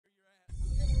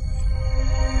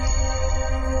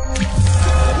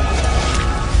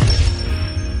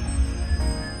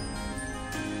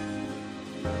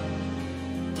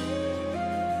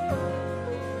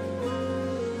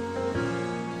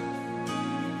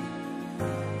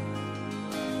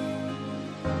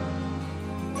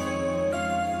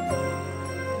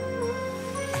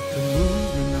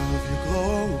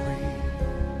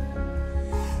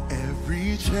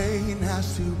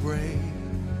has to break,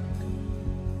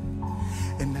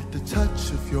 and at the touch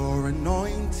of your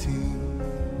anointing,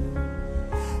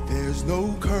 there's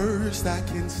no curse that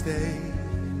can stay.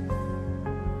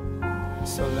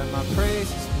 So let my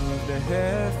praises move the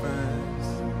heavens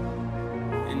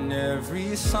in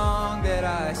every song that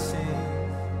I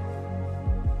sing.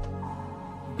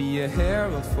 Be a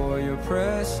herald for your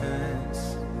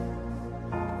presence.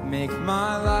 Make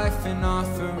my life an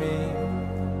offering.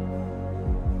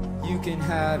 You can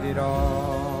have it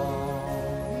all.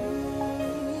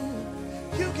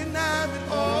 You can have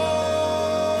it all.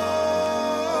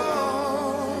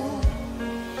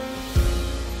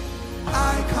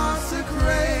 I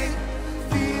consecrate,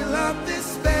 fill up this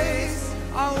space.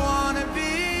 I wanna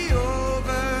be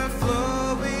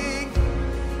overflowing.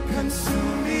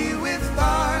 Consume me with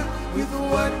fire, with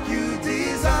what you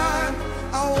desire.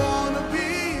 I wanna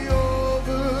be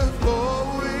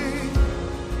overflowing.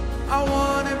 I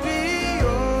wanna be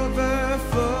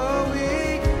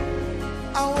overflowing.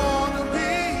 I wanna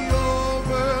be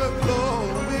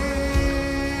overflowing.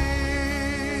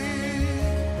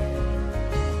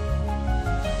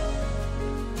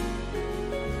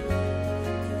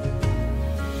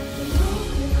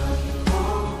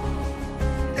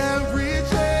 Every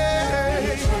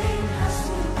chain has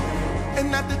to break,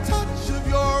 and at the touch of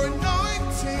your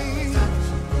anointing,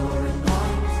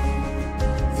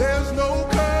 there's no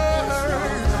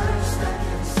curse.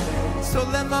 So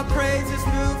let my praises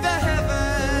move the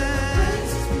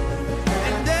heavens,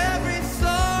 and every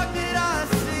song that I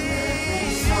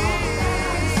sing.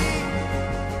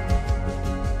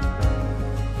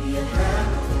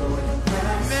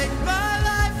 Make my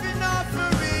life an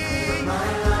offering.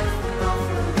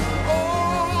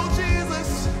 Oh,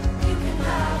 Jesus,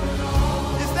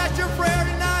 Is that your prayer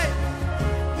tonight?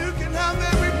 you can have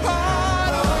every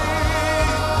part of me.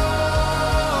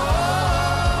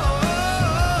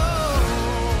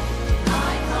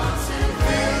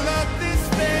 Fill up this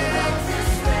space.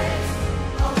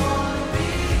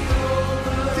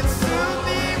 Consume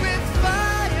me with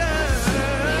fire.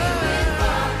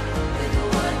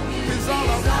 'Cause all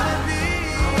I wanna be.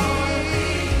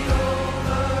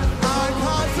 I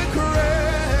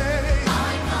consecrate.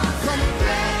 Come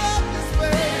fill up this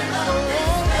space,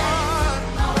 oh God.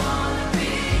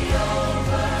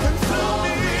 Consume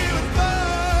me with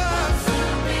love,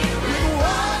 with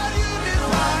what you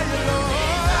desire, Lord.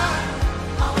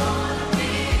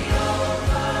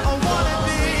 I wanna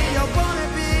be.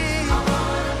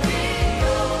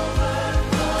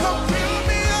 Come fill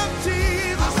me up,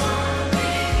 Jesus.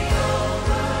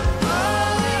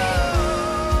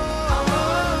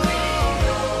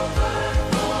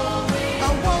 I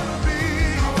wanna be.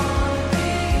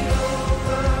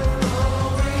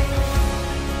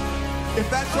 If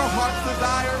that's your heart's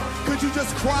desire, could you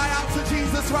just cry out to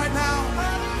Jesus right now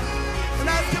and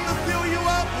ask him to fill you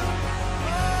up?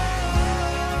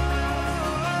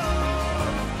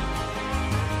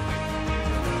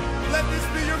 Let this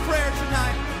be your prayer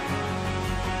tonight.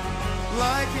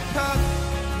 Like a cup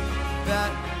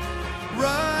that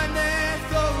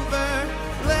runneth over,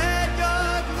 let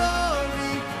your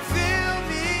glory fill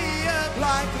me up.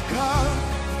 Like a cup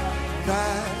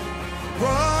that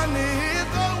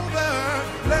runneth over,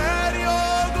 let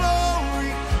your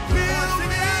glory fill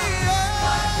me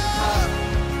up.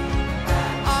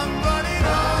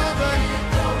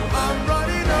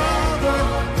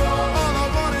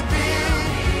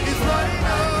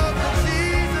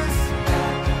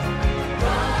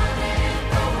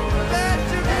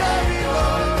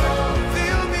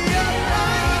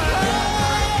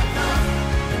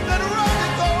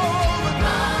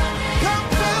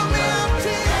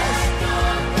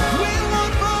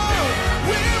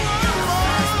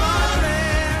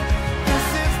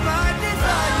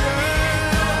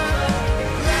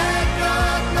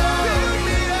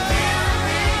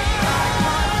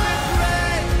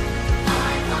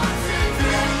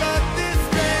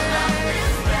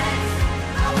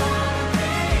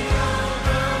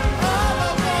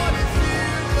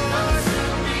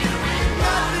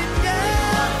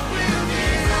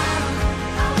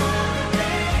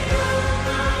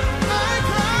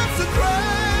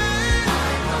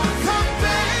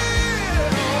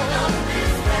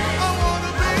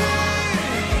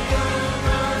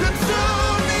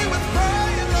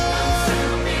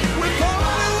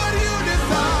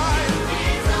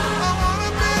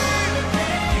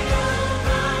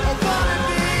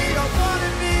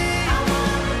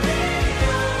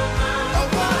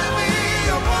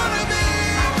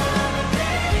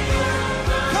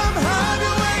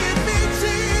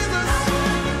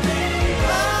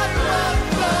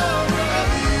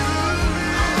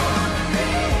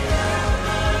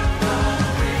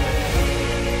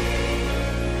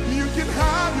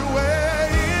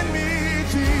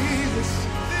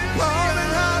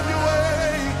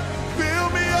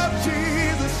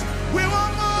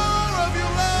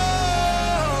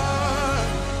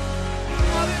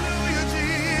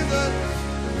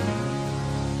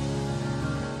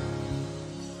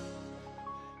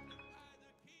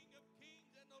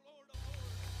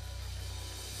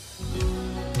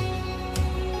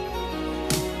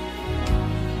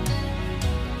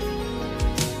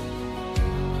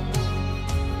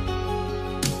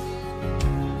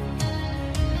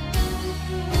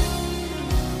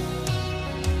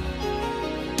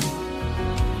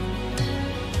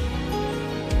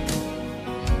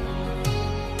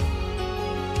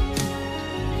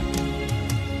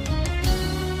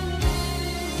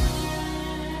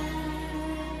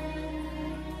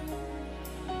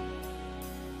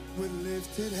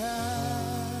 lifted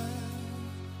hand,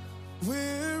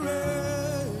 we're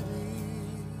ready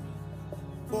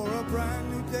for a brand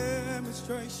new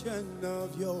demonstration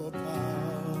of your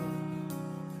power.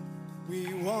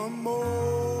 We want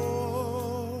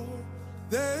more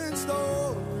than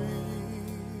stories.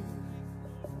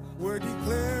 We're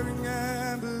declaring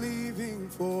and believing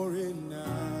for it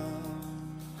now.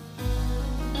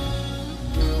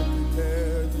 We'll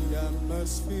prepare the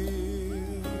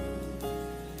atmosphere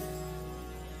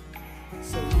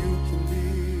so you can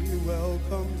be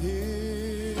welcomed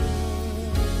here.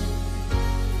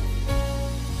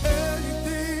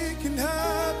 Anything can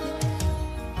happen.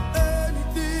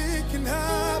 Anything can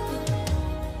happen.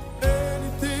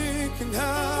 Anything can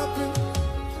happen.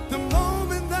 The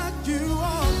moment that you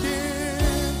walk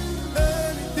in,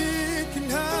 anything can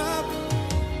happen.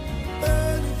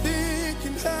 Anything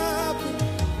can happen.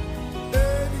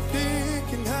 Anything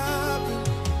can happen.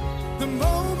 The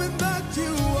moment that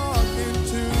you walk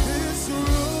into this room.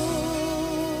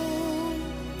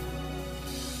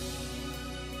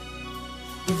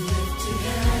 With lifted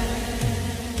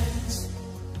hands,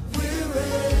 we're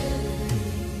ready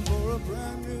for a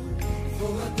brand new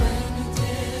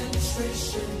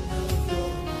demonstration of your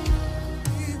power.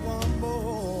 We want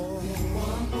more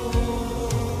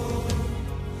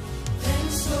than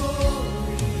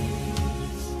stories.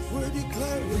 We're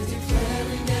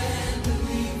declaring and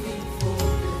believing for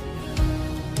it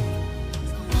now.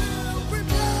 We'll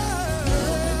prepare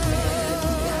the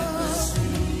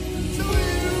atmosphere so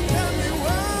you can be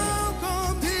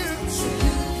welcomed here.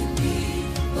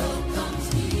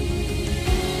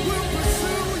 We'll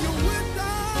pursue you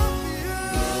without fear.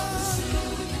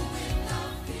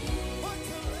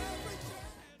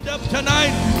 Up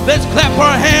tonight, let's clap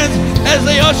our hands as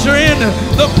they usher in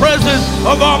the presence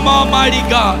of our Almighty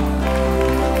God.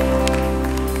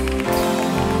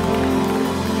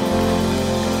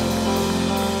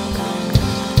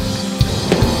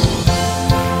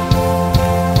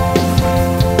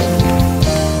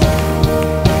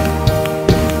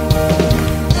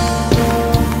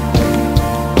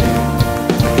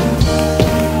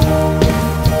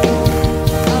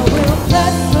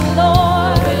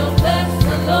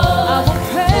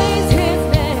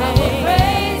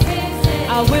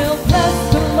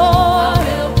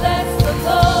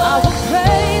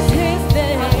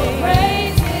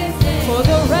 For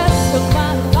the rest of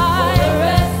my life.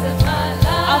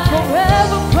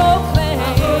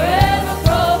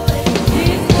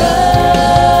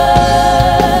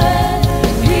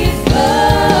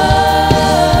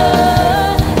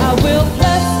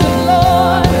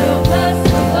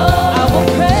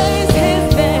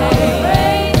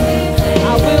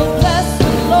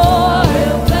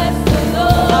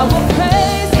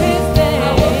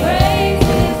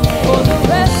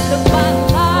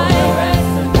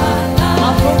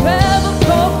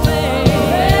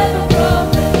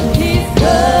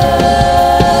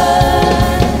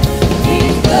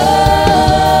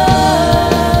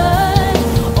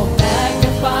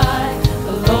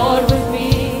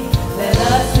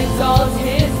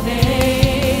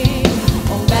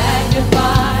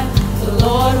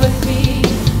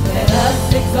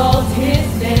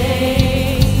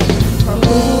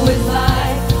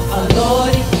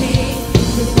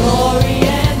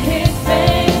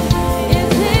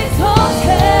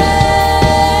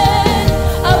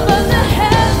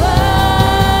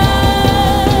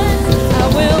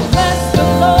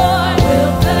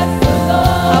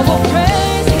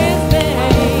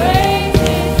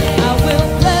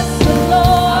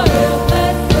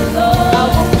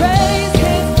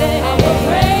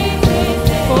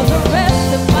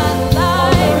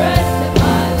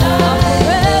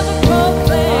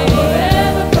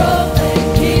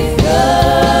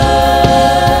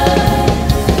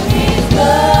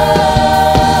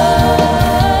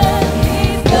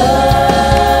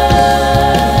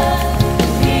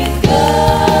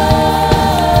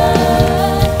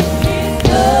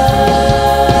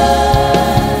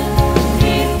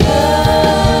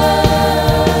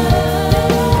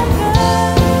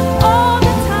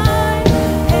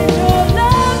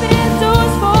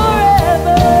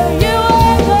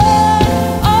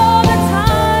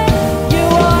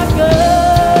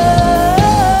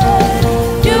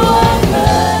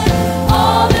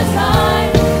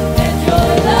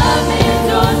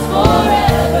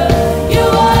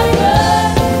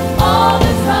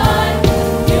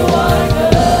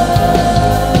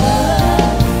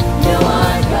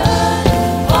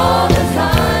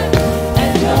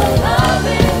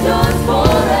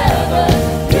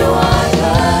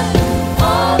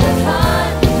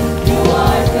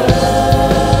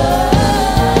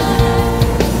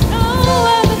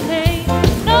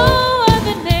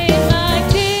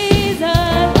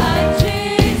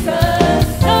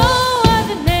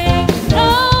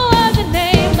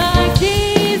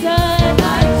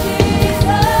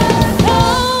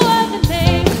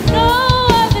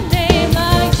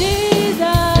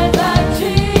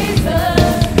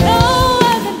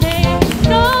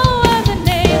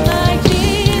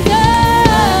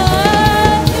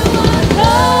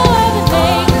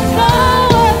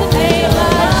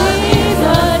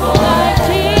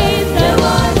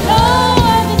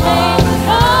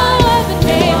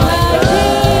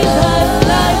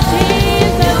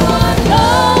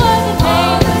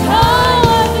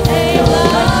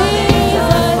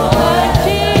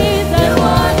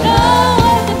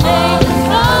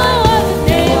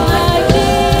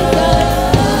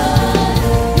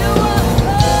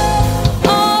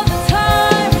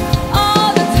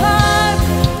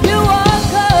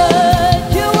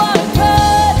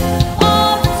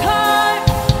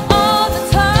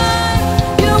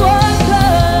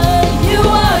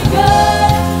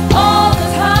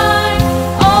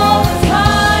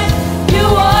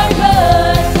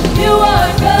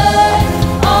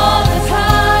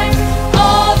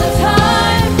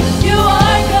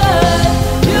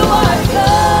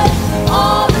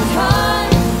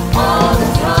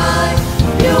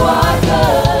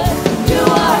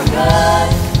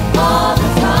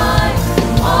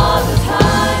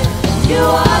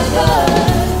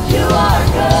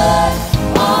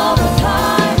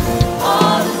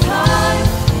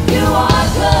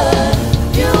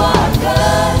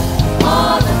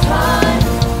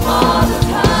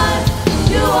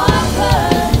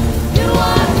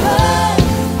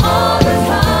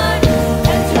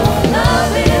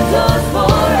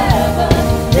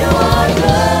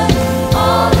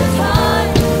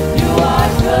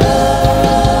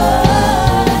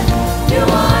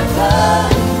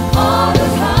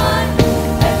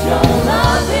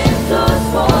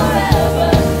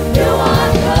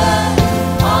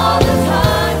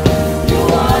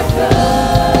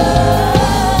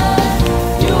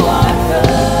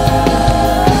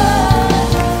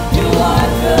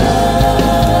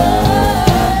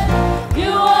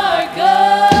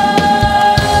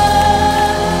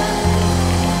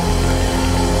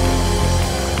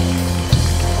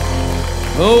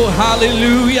 Oh,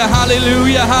 hallelujah,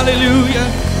 hallelujah, hallelujah.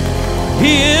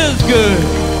 He is good.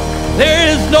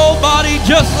 There is nobody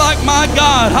just like my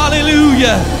God.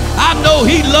 Hallelujah. I know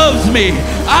He loves me.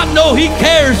 I know He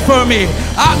cares for me.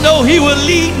 I know He will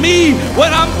lead me when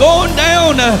I'm going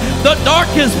down the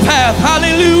darkest path.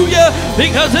 Hallelujah.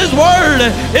 Because His word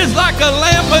is like a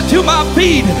lamp unto my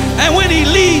feet. And when He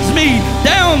leads me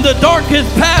down the darkest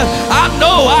path, I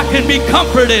know I can be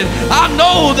comforted. I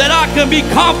know that I can be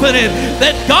confident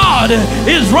that God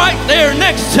is right there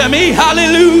next to me.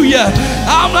 Hallelujah.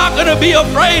 I'm not going to be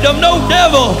afraid of no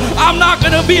devil. I'm not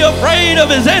going to be afraid of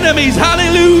his enemies.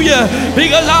 Hallelujah.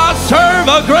 Because I serve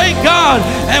a great God.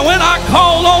 And when I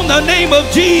call on the name of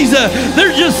Jesus,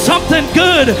 there's just something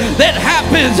good that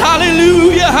happens.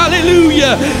 Hallelujah.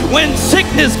 Hallelujah. When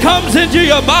sickness comes into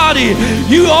your body,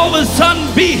 you all of a sudden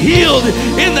be healed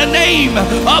in the name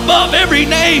above every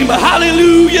name.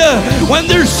 Hallelujah. When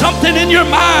there's something in your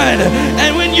mind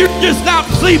and when you're just not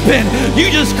sleeping,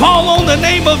 you just call on the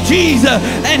name of Jesus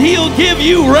and He'll give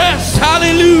you rest.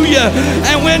 Hallelujah.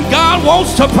 And when God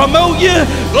wants to promote you,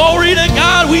 glory to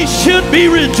God, we should be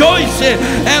rejoicing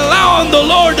and allowing the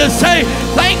Lord to say,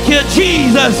 thank you,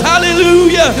 Jesus.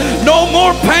 Hallelujah. No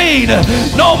more pain,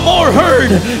 no more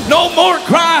hurt, no more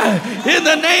cry. In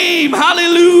the name,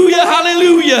 hallelujah,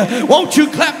 hallelujah. Won't you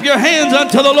clap your hands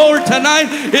unto the Lord tonight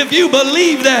if you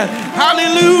believe that?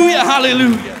 Hallelujah,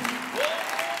 hallelujah.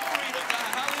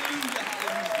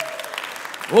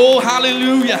 Oh,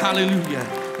 hallelujah, hallelujah.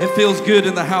 It feels good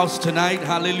in the house tonight.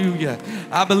 Hallelujah.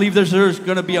 I believe there's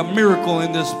going to be a miracle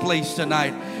in this place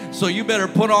tonight. So you better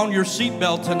put on your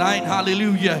seatbelt tonight.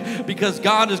 Hallelujah. Because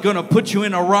God is going to put you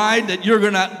in a ride that you're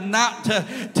going to not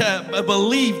to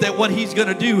believe that what He's going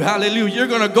to do. Hallelujah. You're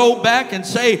going to go back and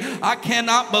say, I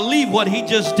cannot believe what He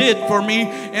just did for me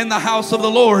in the house of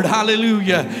the Lord.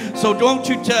 Hallelujah. So don't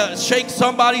you shake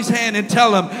somebody's hand and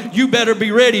tell them, you better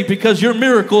be ready because your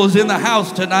miracle is in the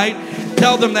house tonight.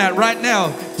 Tell them that right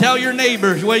now. Tell your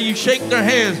neighbors where you shake their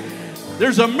hands,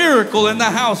 there's a miracle in the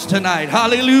house tonight.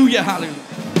 Hallelujah. Hallelujah.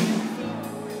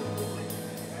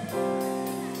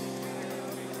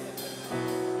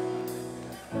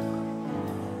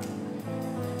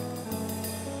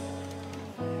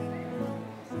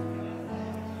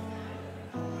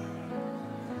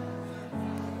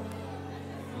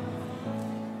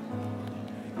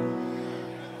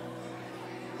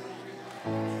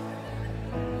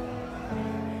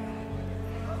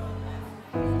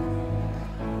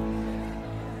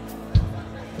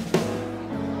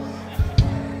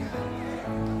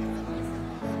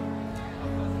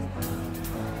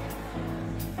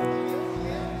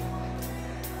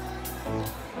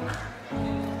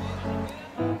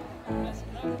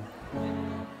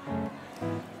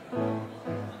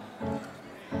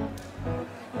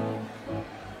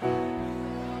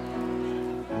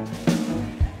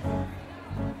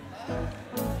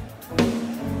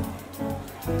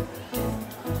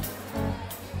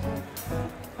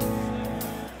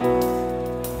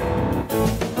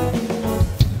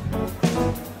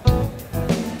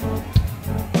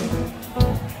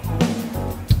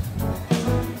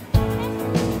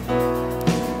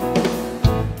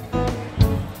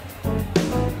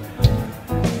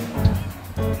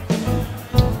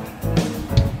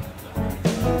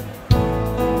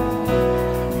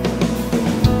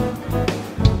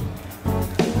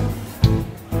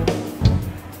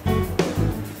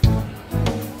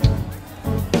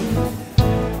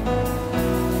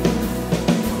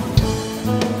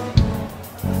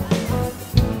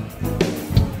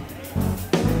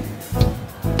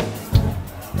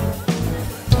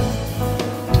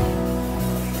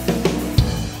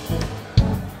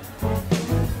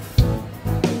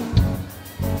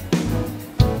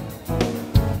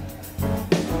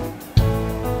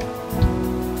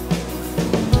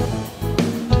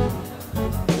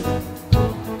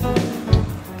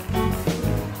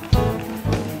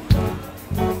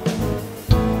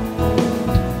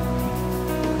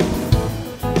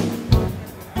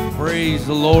 Praise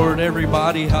the Lord,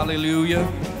 everybody.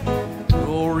 Hallelujah.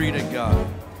 Glory to God.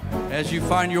 As you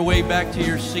find your way back to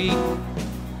your seat,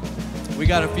 we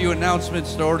got a few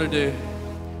announcements in order to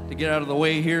get out of the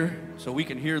way here so we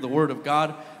can hear the Word of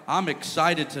God. I'm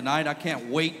excited tonight. I can't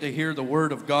wait to hear the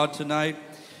Word of God tonight.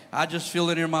 I just feel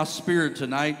it in my spirit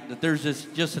tonight that there's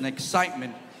just an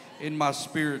excitement in my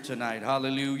spirit tonight.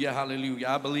 Hallelujah, hallelujah.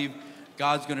 I believe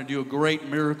God's going to do a great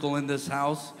miracle in this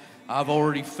house. I've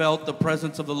already felt the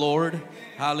presence of the Lord.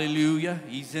 Hallelujah.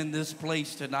 He's in this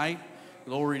place tonight.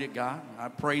 Glory to God. I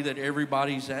pray that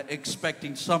everybody's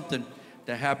expecting something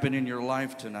to happen in your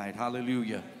life tonight.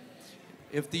 Hallelujah.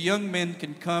 If the young men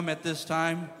can come at this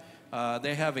time,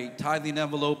 They have a tithing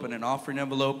envelope and an offering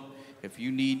envelope. If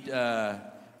you need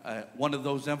one of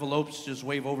those envelopes, just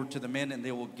wave over to the men and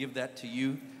they will give that to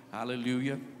you.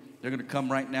 Hallelujah. They're going to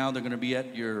come right now. They're going to be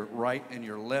at your right and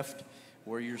your left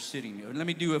where you're sitting. Let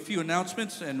me do a few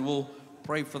announcements and we'll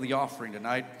pray for the offering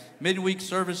tonight. Midweek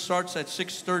service starts at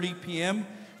 6:30 p.m.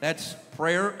 That's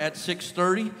prayer at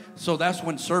 6:30. So that's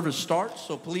when service starts.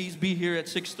 So please be here at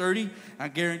 6:30. I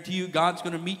guarantee you God's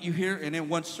going to meet you here. And then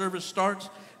once service starts,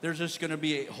 there's just going to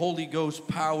be a Holy Ghost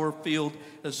power-filled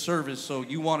service. So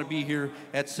you want to be here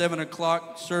at 7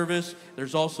 o'clock service.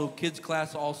 There's also kids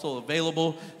class also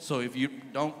available. So if you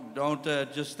don't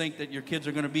just think that your kids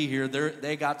are going to be here,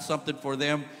 they got something for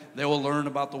them. They will learn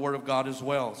about the Word of God as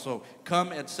well. So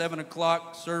come at 7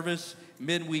 o'clock service,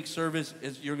 midweek service.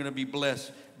 You're going to be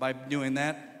blessed by doing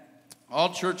that.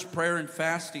 All church prayer and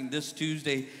fasting this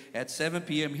Tuesday at 7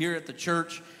 p.m. here at the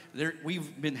church.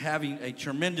 We've been having a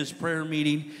tremendous prayer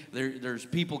meeting. There's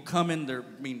people coming.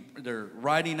 They're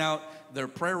writing out their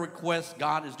prayer requests.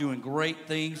 God is doing great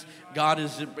things. God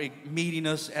is meeting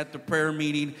us at the prayer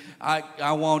meeting.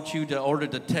 I want you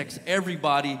to text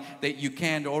everybody that you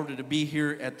can in order to be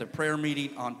here at the prayer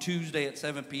meeting on Tuesday at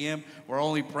 7 p.m. We're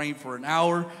only praying for an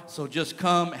hour, so just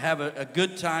come, have a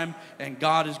good time, and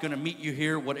God is going to meet you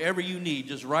here. Whatever you need,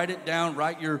 just write it down,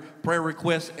 write your prayer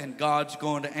request, and God's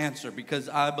going to answer because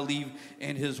I believe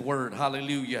in His Word.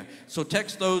 Hallelujah. So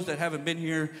text those that haven't been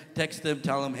here. Text them,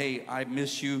 tell them, hey, I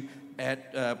miss you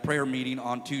at prayer meeting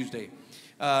on Tuesday.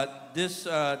 This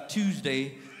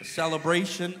Tuesday, a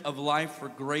celebration of life for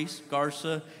Grace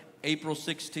Garza, April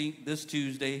 16th, this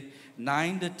Tuesday.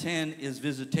 9 to 10 is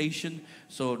visitation.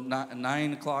 So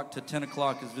 9 o'clock to 10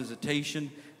 o'clock is visitation.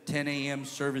 10 a.m.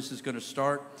 service is going to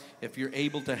start. If you're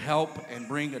able to help and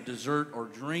bring a dessert or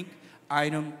drink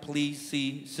item, please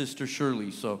see Sister Shirley.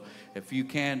 So if you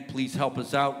can, please help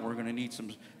us out. We're going to need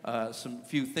some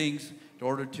few things in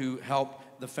order to help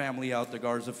the family out, the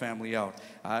Garza family out.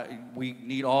 We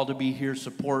need all to be here,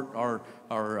 support our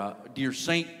dear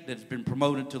saint that's been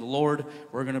promoted to the Lord.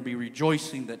 We're going to be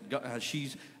rejoicing that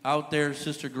she's out there.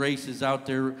 Sister Grace is out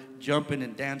there jumping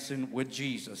and dancing with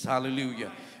Jesus.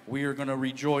 Hallelujah. We are going to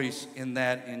rejoice in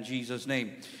that in Jesus'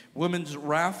 name. Women's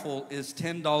raffle is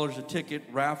 $10 a ticket,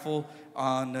 raffle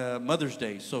on Mother's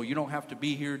Day. So you don't have to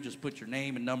be here. Just put your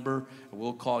name and number, and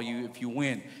we'll call you if you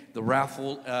win. The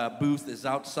raffle booth is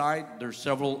outside. There's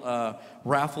several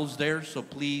raffles there. So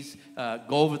please go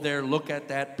over there, look at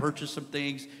that, purchase some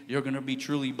things. You're going to be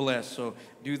truly blessed. So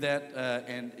do that,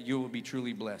 and you will be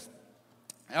truly blessed.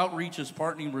 Outreach is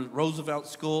partnering with Roosevelt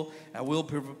School and will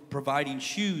be providing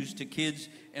shoes to kids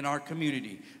in our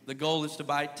community. The goal is to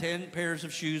buy 10 pairs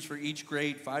of shoes for each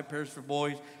grade, 5 pairs for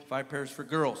boys, 5 pairs for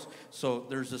girls. So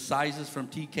there's the sizes from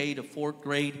TK to 4th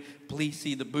grade. Please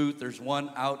see the booth. There's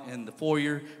one out in the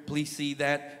foyer. Please see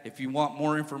that. If you want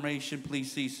more information,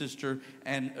 please see Sister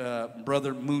and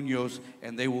Brother Munoz,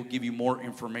 and they will give you more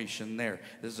information there.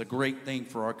 This is a great thing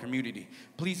for our community.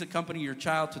 Please accompany your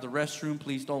child to the restroom.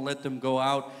 Please don't let them go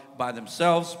out by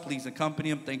themselves. Please accompany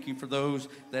them. Thank you for those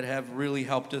that have really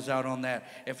helped us out on that.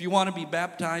 If you want to be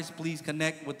baptized, please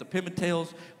connect with the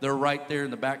Pimentel's. They're right there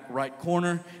in the back right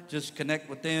corner. Just connect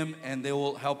with them, and they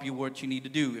will help you what you need to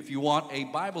do. If you want a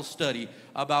Bible study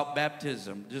about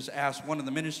baptism, just ask one of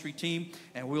the ministry team,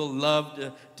 and we'll love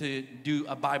to do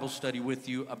a Bible study with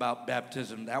you about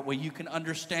baptism. That way you can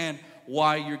understand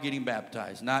why you're getting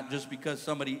baptized. Not just because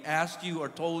somebody asked you or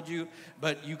told you,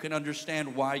 but you can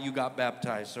understand why you got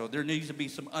baptized. So there needs to be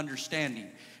some understanding.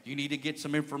 You need to get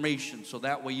some information so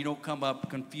that way you don't come up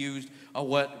confused of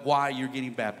why you're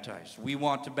getting baptized. We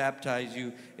want to baptize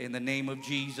you in the name of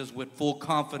Jesus with full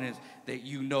confidence that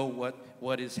you know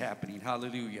what is happening.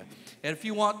 Hallelujah. And if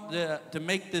you want to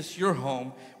make this your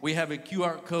home, we have a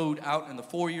QR code out in the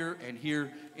foyer and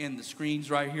here in the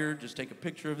screens right here. Just take a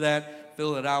picture of that,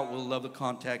 fill it out. We'll love to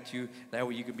contact you. That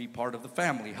way you can be part of the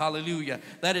family. Hallelujah.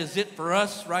 That is it for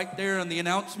us right there on the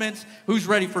announcements. Who's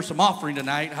ready for some offering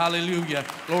tonight? Hallelujah.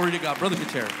 Glory to God. Brother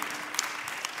Gutierrez.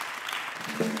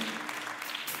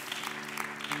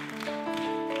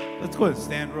 Let's go ahead and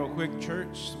stand real quick,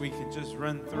 church, so we can just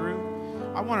run through.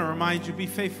 I want to remind you, be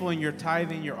faithful in your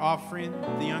tithing, your offering.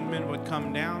 The young men would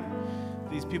come down.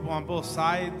 These people on both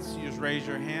sides, you just raise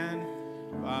your hand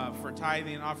for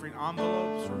tithing and offering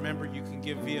envelopes. Remember, you can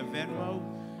give via Venmo.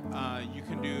 You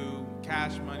can do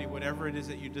cash money, whatever it is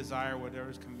that you desire, whatever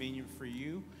is convenient for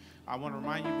you. I want to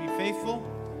remind you, be faithful.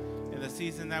 In the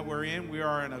season that we're in, we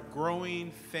are in a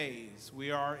growing phase.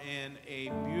 We are in a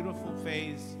beautiful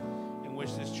phase in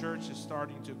which this church is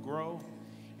starting to grow.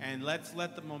 And let's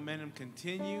let the momentum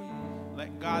continue.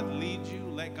 Let God lead you.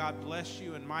 Let God bless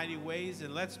you in mighty ways.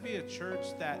 And let's be a church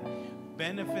that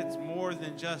benefits more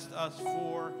than just us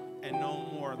four and no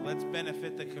more. Let's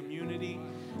benefit the community.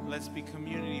 Let's be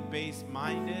community-based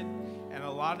minded. And a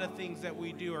lot of things that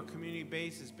we do are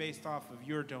community-based. Is based off of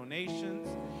your donations,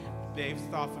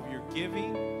 based off of your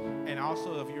giving, and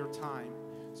also of your time.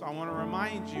 So I want to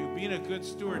remind you, being a good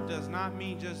steward does not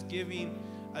mean just giving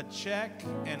a check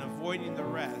and avoiding the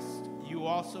rest. You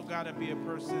also got to be a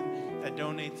person that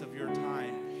donates of your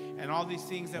time. And all these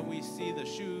things that we see, the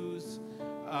shoes,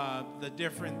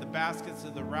 the baskets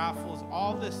of the raffles,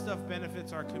 all this stuff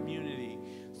benefits our community.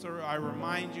 So I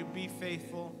remind you, be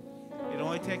faithful. It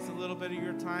only takes a little bit of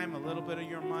your time, a little bit of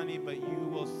your money, but you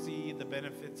will see the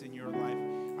benefits in your life.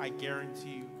 I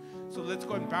guarantee you. So let's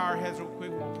go ahead and bow our heads real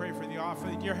quick. We'll pray for the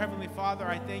offering. Dear Heavenly Father,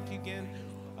 I thank you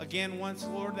again once,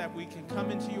 Lord, that we can come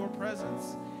into your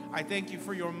presence. I thank you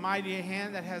for your mighty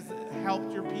hand that has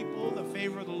helped your people, the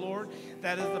favor of the Lord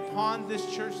that is upon this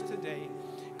church today.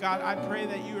 God, I pray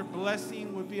that your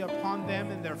blessing would be upon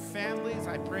them and their families.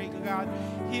 I pray, God,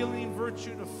 healing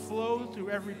virtue to flow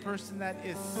through every person that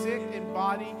is sick in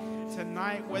body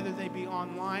tonight, whether they be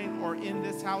online or in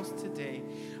this house today.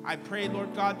 I pray,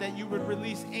 Lord God, that you would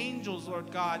release angels,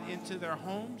 Lord God, into their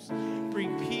homes,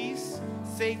 bring peace,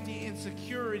 safety, and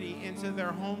security into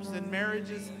their homes and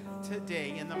marriages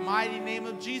today. In the mighty name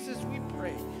of Jesus, we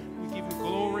pray. We give you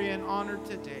glory and honor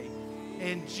today.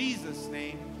 In Jesus'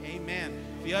 name, amen.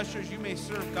 The ushers, you may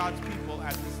serve God's people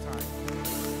at this time.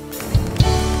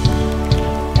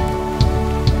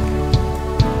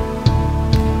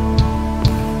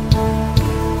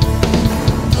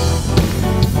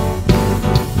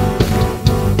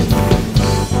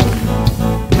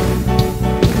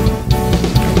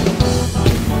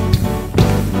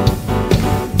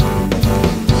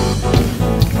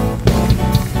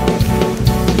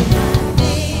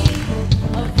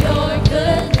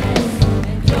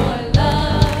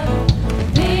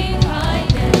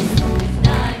 Kindness,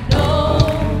 I know.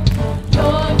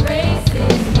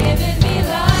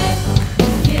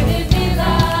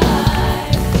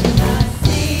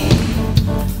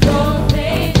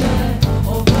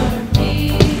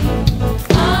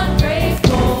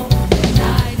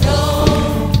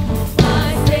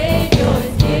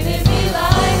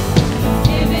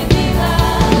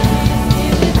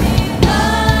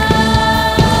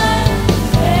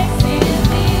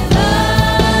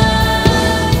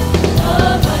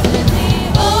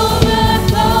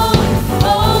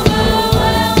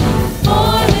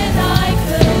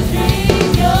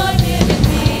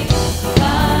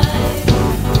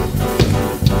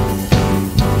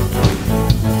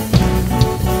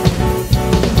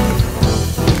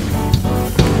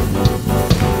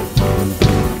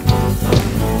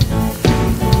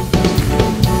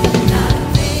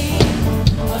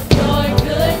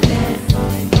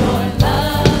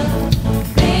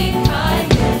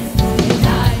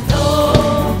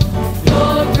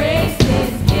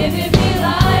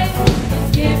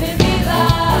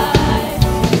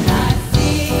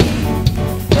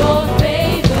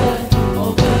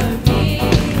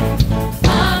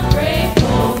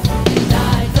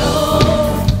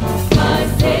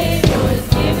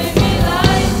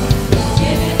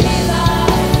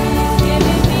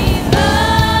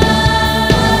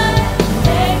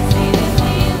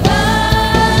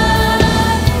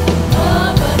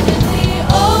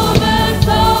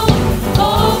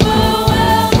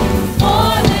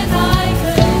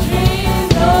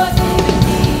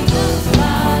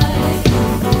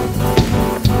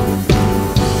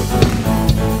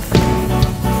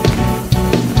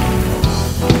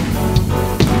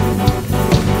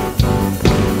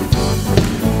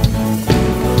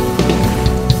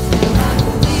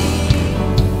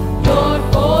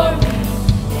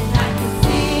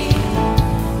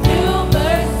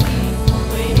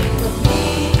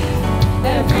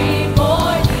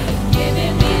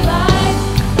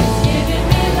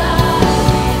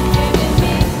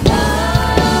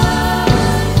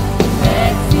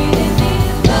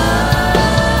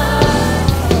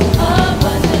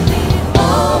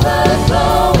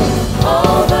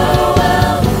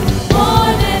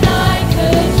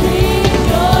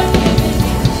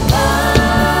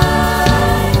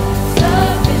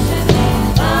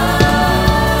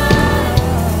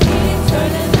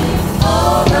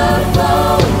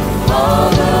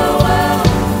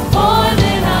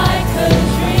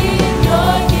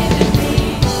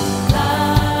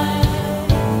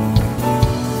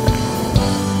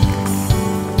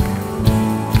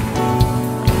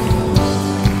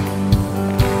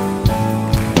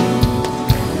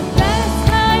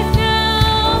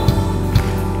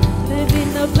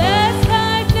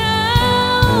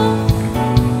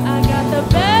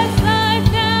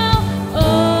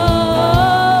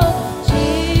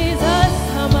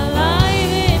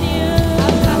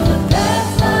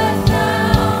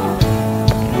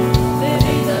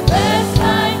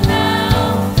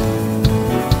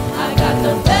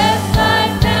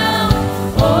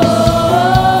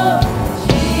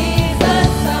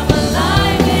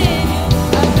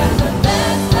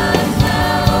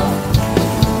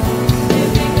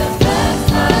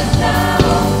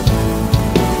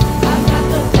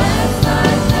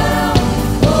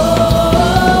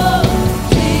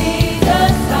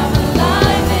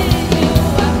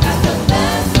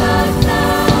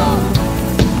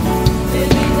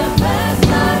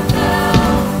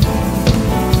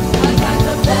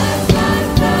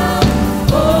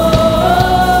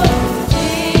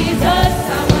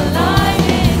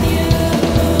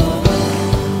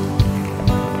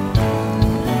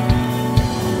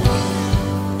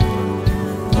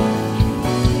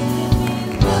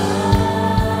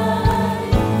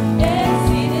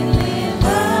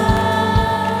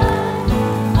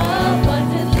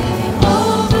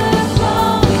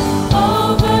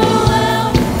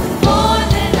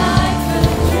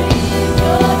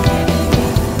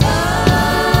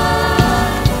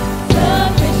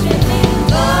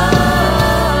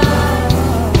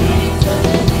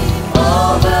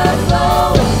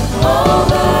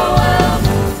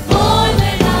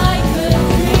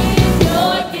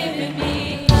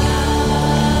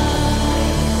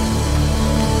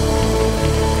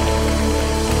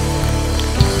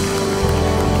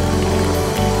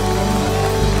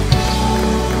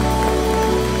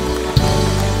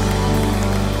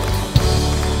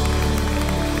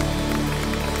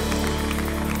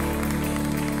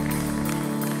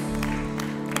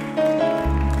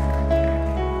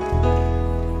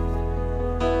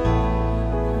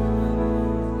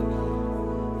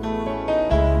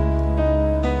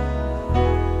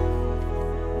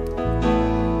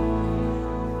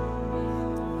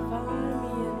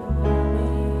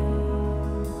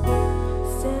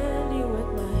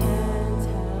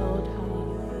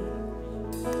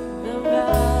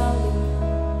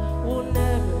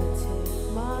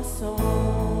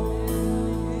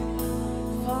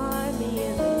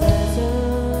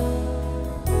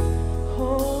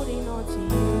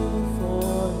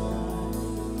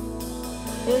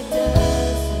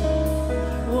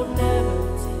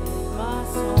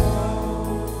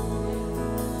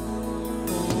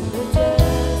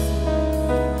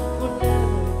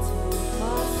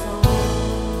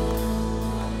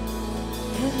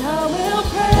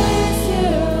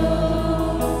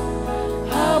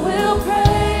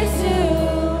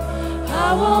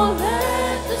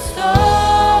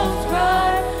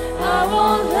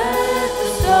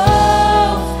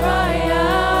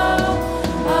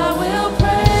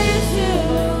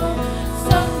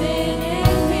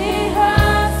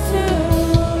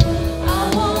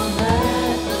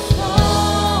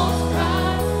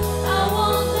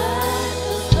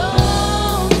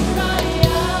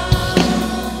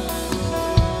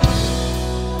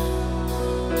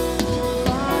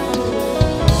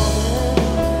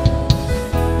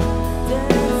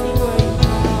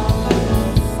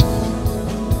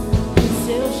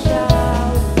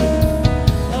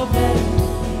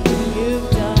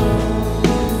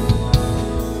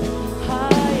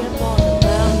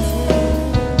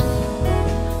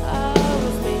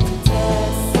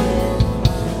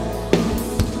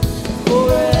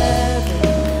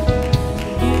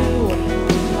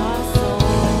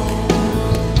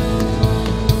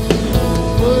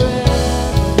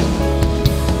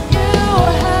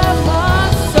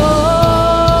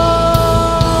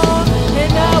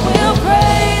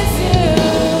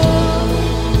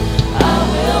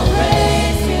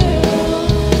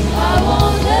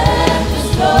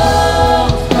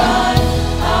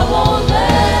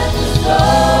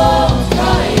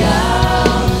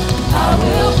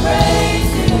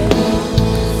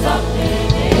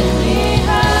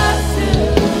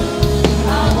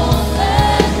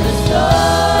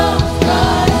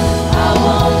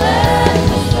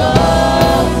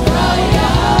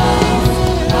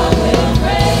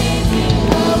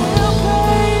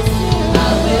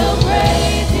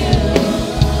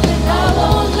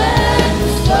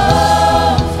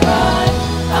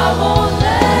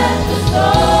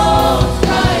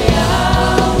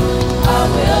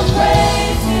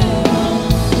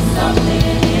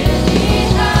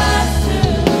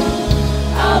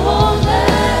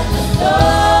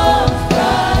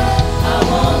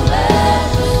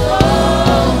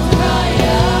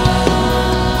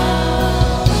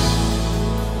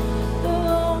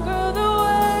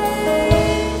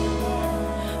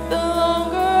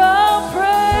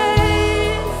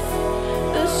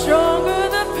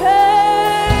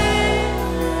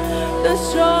 The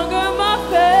stronger my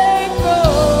faith.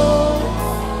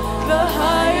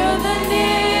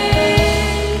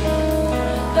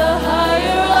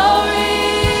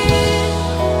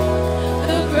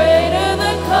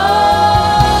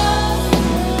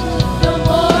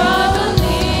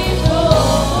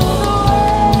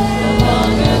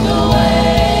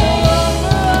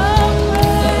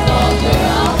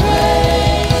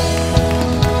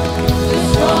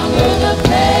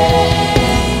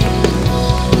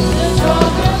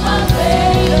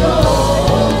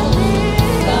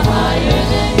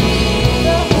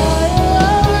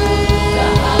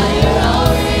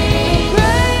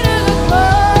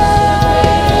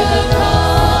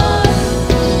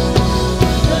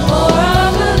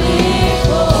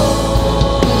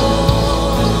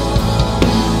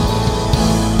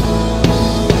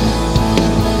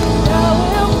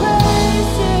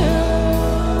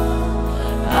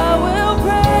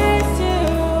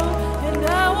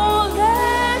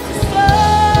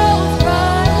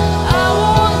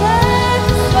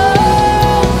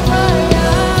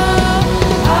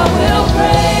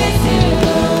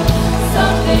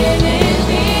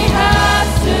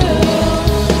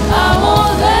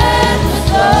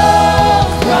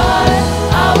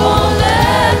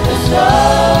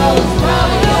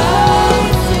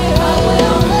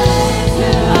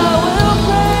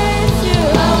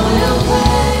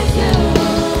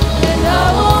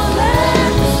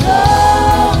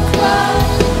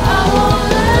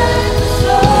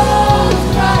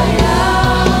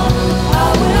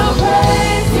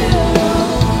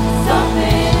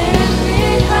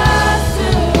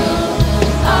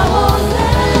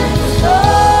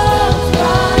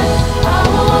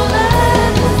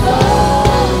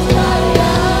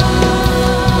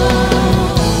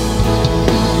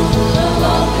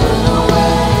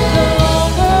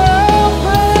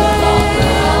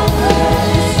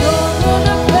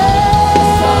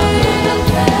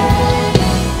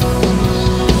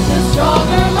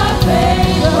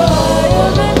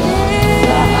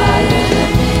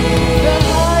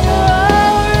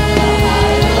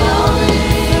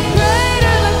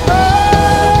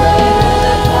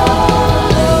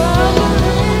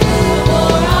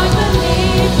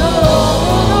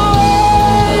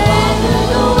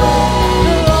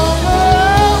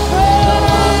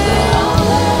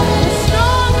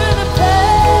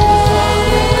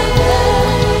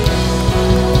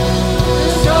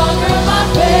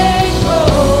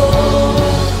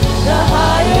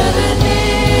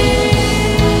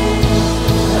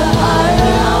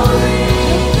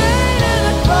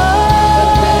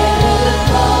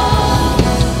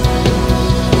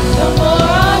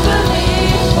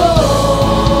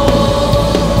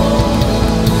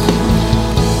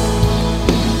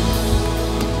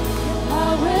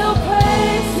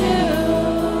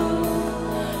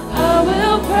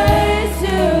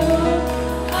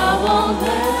 won't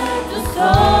let the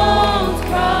stones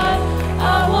cry.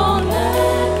 I won't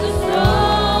let the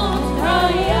stones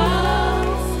cry out.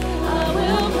 I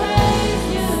will praise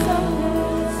you.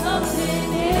 Something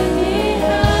in me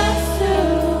has to.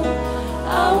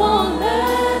 I won't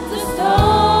let the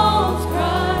stones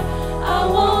cry. I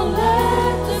won't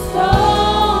let the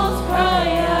stones cry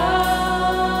out.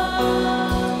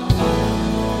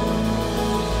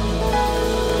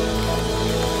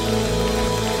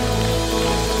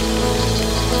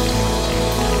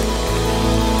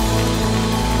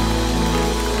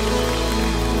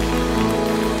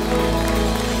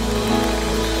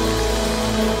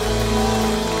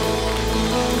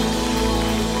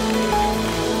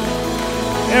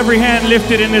 Every hand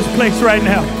lifted in this place right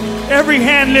now. Every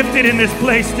hand lifted in this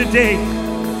place today.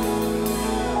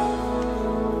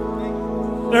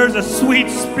 There's a sweet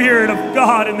spirit of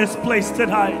God in this place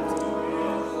tonight.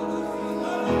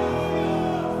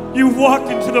 You've walked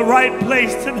into the right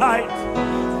place tonight.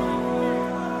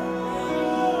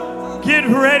 Get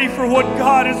ready for what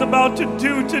God is about to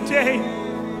do today.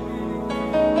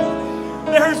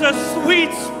 There's a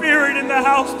sweet spirit in the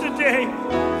house today.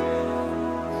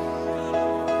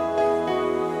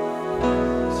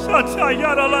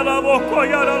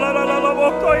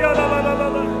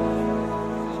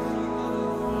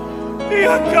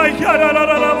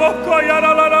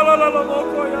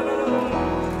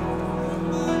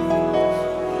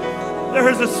 There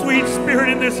is a sweet spirit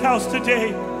in this house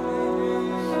today.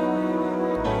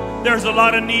 There's a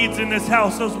lot of needs in this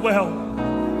house as well.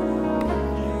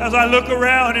 As I look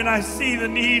around and I see the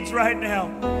needs right now,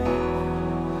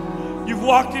 you've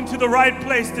walked into the right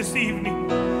place this evening.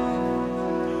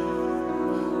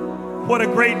 What a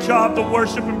great job the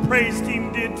worship and praise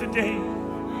team did today.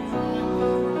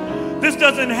 This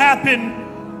doesn't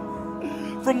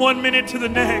happen from one minute to the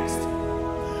next.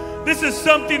 This is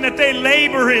something that they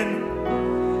labor in.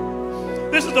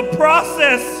 This is a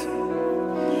process.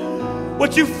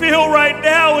 What you feel right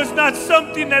now is not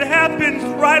something that happens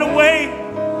right away.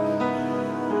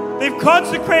 They've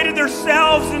consecrated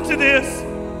themselves into this.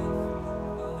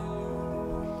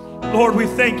 Lord, we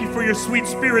thank you for your sweet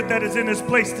spirit that is in this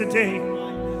place today.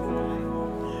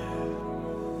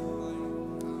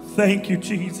 Thank you,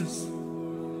 Jesus.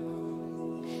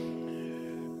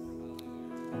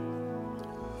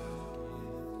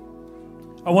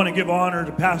 I want to give honor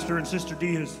to Pastor and Sister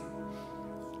Diaz,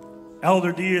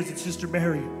 Elder Diaz and Sister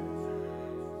Mary,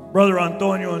 Brother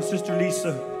Antonio and Sister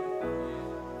Lisa.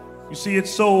 You see,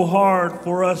 it's so hard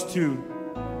for us to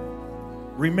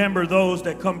remember those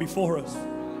that come before us.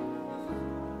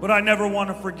 But I never want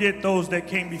to forget those that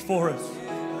came before us,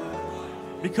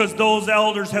 because those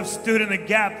elders have stood in the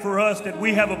gap for us that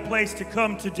we have a place to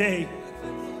come today.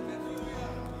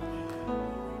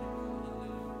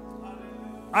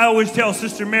 I always tell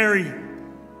Sister Mary,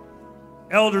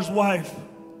 Elder's wife,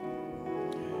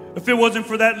 if it wasn't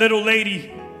for that little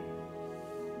lady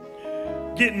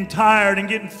getting tired and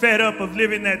getting fed up of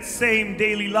living that same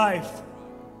daily life,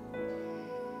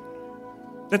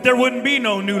 that there wouldn't be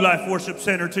no New Life Worship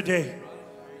Center today.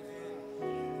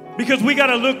 Because we got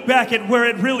to look back at where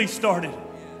it really started.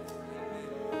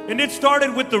 And it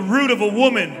started with the root of a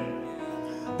woman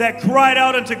that cried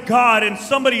out unto God, and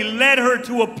somebody led her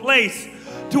to a place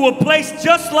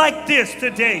just like this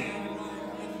today,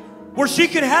 where she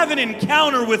could have an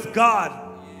encounter with God.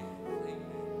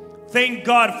 Thank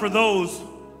God for those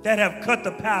that have cut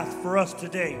the path for us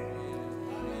today.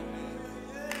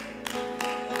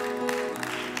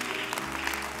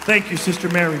 Thank you, Sister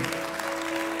Mary.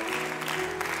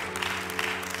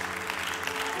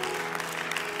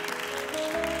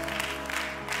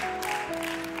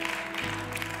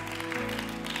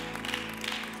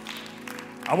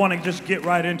 I want to just get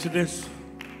right into this.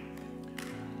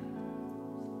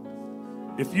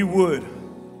 If you would,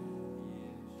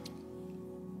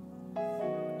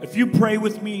 if you pray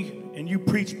with me and you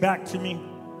preach back to me,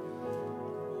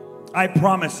 I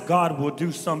promise God will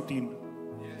do something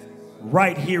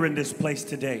right here in this place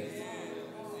today.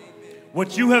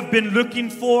 What you have been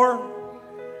looking for,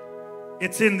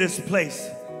 it's in this place,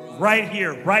 right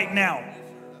here, right now.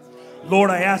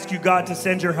 Lord, I ask you, God, to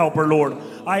send your helper, Lord.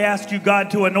 I ask you, God,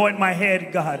 to anoint my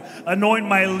head, God. Anoint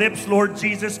my lips, Lord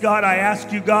Jesus, God. I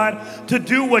ask you, God, to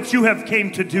do what you have came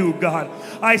to do, God.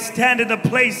 I stand in the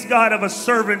place, God, of a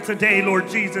servant today, Lord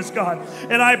Jesus, God.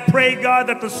 And I pray, God,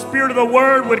 that the spirit of the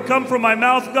word would come from my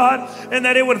mouth, God, and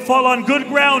that it would fall on good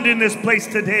ground in this place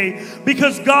today.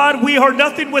 Because, God, we are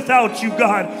nothing without you,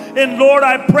 God. And, Lord,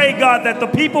 I pray, God, that the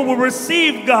people will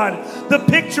receive, God, the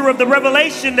picture of the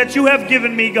revelation that you have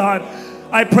given me, God.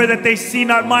 I pray that they see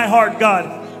not my heart,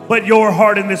 God, but your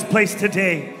heart in this place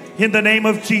today. In the name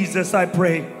of Jesus, I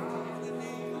pray.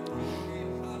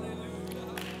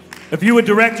 If you would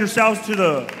direct yourselves to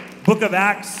the book of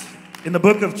Acts, in the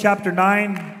book of chapter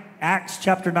 9, Acts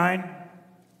chapter 9.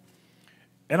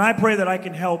 And I pray that I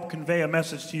can help convey a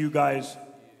message to you guys.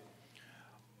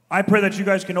 I pray that you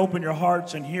guys can open your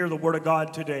hearts and hear the word of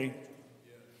God today.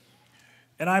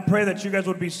 And I pray that you guys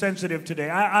would be sensitive today.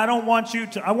 I don't want you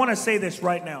to, I want to say this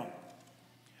right now.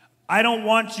 I don't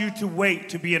want you to wait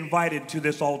to be invited to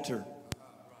this altar.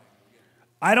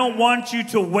 I don't want you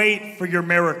to wait for your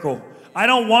miracle. I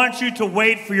don't want you to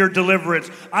wait for your deliverance.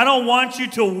 I don't want you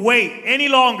to wait any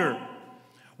longer.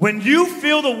 When you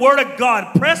feel the word of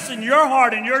God press in your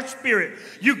heart and your spirit,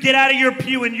 you get out of your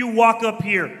pew and you walk up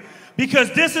here.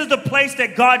 Because this is the place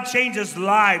that God changes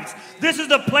lives. This is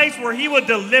the place where he will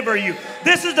deliver you.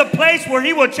 This is the place where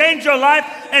he will change your life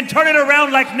and turn it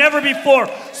around like never before.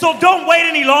 So don't wait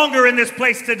any longer in this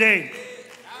place today.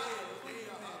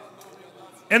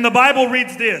 And the Bible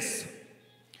reads this.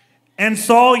 And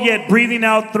Saul, yet breathing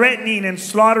out, threatening and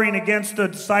slaughtering against the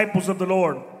disciples of the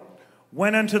Lord,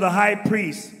 went unto the high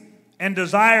priest and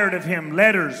desired of him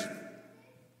letters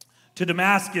to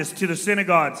Damascus, to the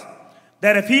synagogues,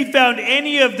 that if he found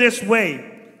any of this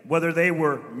way, whether they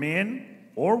were men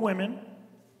or women,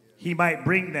 he might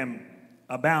bring them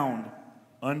abound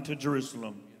unto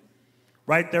Jerusalem.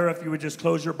 Right there, if you would just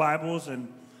close your Bibles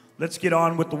and let's get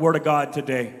on with the word of God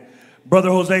today. Brother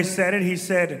Jose said it. He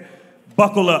said,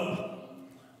 buckle up.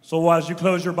 So as you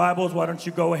close your Bibles, why don't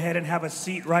you go ahead and have a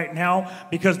seat right now,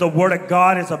 because the word of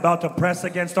God is about to press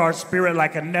against our spirit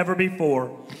like never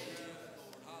before.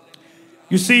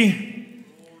 You see,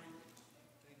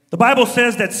 the Bible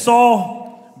says that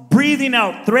Saul, breathing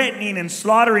out, threatening and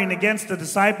slaughtering against the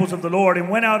disciples of the Lord, and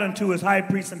went out unto his high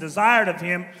priest and desired of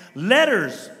him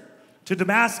letters to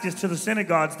Damascus, to the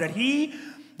synagogues, that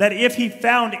if he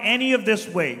found any of this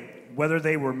way, whether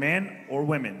they were men or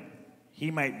women,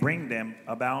 he might bring them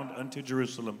abound unto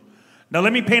Jerusalem. Now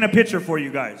let me paint a picture for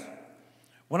you guys.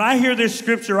 When I hear this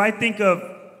scripture, I think of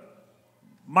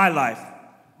my life,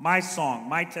 my song,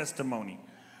 my testimony.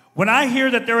 When I hear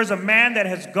that there is a man that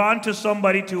has gone to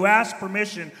somebody to ask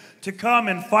permission to come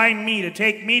and find me, to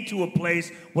take me to a place,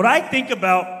 what I think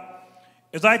about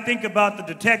is I think about the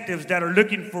detectives that are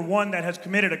looking for one that has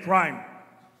committed a crime.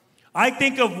 I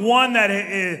think of one that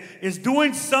is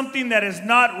doing something that is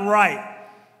not right.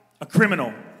 A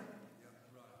criminal.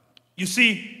 You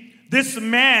see, this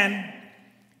man,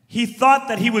 he thought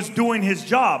that he was doing his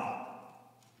job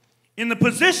in the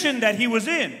position that he was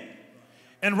in.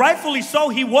 And rightfully so,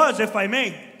 he was, if I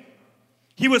may.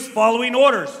 He was following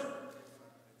orders.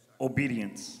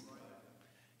 Obedience.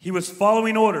 He was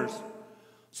following orders.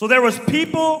 So there was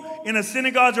people in the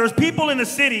synagogues, there was people in the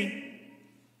city,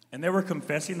 and they were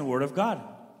confessing the word of God.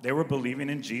 They were believing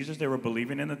in Jesus. They were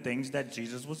believing in the things that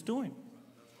Jesus was doing.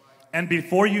 And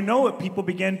before you know it, people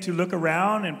began to look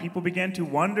around and people began to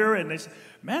wonder. And they said,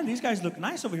 man, these guys look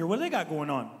nice over here. What do they got going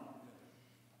on?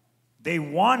 They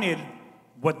wanted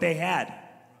what they had.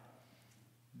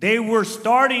 They were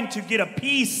starting to get a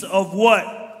piece of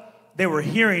what they were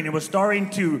hearing. It was starting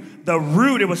to, the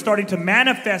root, it was starting to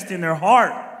manifest in their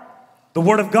heart. The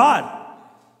word of God.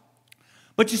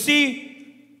 But you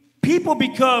see, people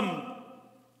become,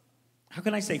 how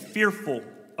can I say, fearful,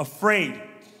 afraid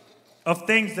of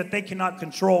things that they cannot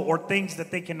control or things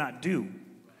that they cannot do.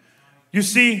 You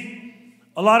see,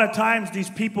 a lot of times these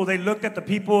people, they looked at the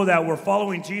people that were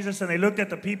following Jesus and they looked at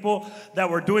the people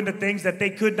that were doing the things that they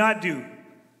could not do.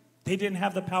 They didn't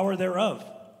have the power thereof.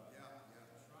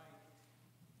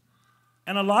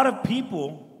 And a lot of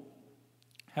people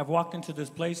have walked into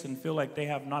this place and feel like they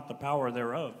have not the power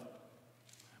thereof.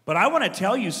 But I want to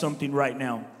tell you something right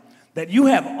now. That you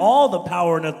have all the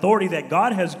power and authority that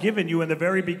God has given you in the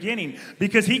very beginning.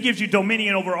 Because he gives you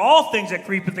dominion over all things that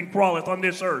creepeth and crawleth on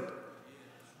this earth.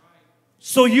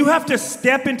 So you have to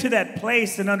step into that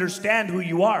place and understand who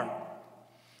you are.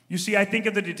 You see, I think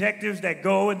of the detectives that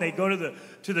go and they go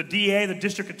to the DA, the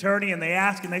district attorney, and they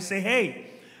ask and they say, hey,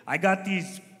 I got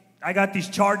these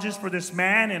charges for this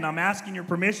man and I'm asking your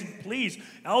permission. Please,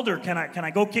 elder, can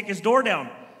I go kick his door down?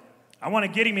 I want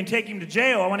to get him and take him to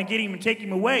jail. I want to get him and take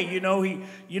him away.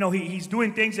 He's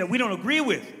doing things that we don't agree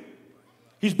with.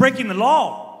 He's breaking the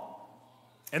law.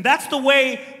 And that's the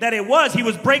way that it was.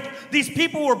 These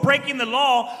people were breaking the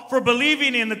law for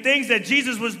believing in the things that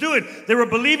Jesus was doing. They were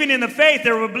believing in the faith.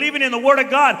 They were believing in the word of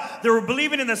God. They were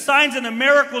believing in the signs and the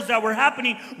miracles that were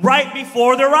happening right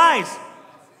before their eyes,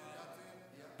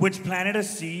 which planted a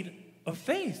seed of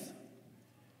faith.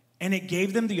 And it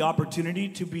gave them the opportunity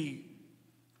to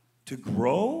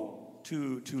grow,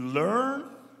 to learn,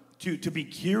 to be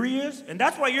curious. And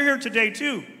that's why you're here today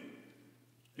too.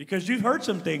 Because you've heard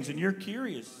some things and you're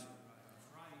curious.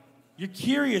 You're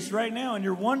curious right now and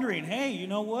you're wondering, hey, you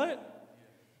know what?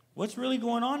 What's really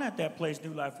going on at that place,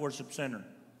 New Life Worship Center?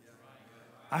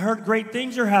 I heard great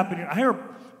things are happening. I heard,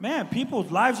 man,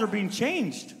 people's lives are being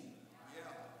changed.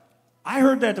 I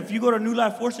heard that if you go to New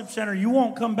Life Worship Center, you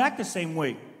won't come back the same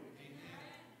way.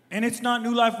 And it's not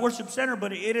New Life Worship Center,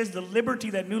 but it is the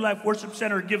liberty that New Life Worship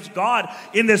Center gives God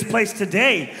in this place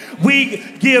today. We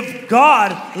give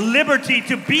God liberty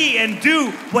to be and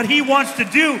do what he wants to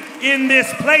do in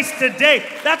this place today.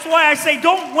 That's why I say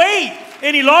don't wait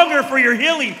any longer for your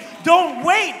healing. Don't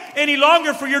wait any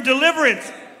longer for your deliverance.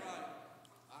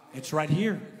 It's right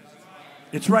here.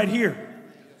 It's right here.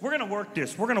 We're going to work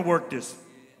this. We're going to work this.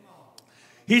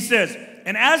 He says,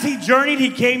 and as he journeyed, he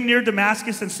came near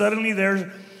Damascus, and suddenly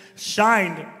there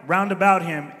shined round about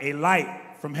him a light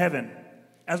from heaven.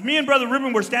 As me and Brother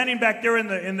Ruben were standing back there in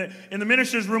the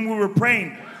minister's room, we were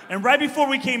praying. And right before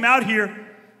we came out here,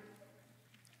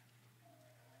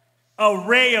 a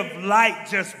ray of light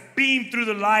just beamed through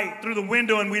the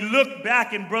window, and we looked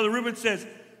back, and Brother Ruben says,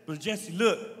 Brother Jesse,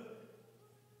 look,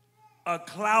 a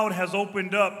cloud has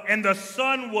opened up, and the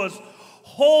sun was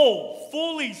whole,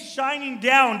 fully shining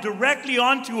down directly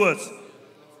onto us.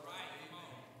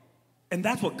 And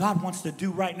that's what God wants to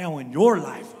do right now in your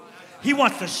life. He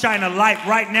wants to shine a light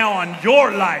right now on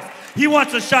your life. He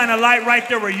wants to shine a light right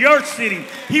there where you're sitting.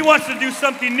 He wants to do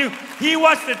something new. He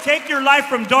wants to take your life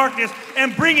from darkness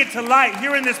and bring it to light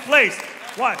here in this place.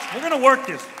 Watch, we're going to work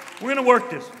this. We're going to work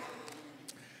this.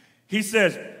 He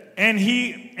says, and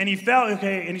he fell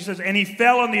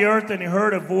on the earth, and he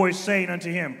heard a voice saying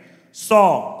unto him,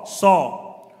 Saul,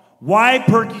 Saul, why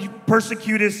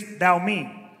persecutest thou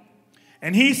me?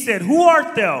 And he said, who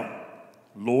art thou,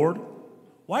 Lord?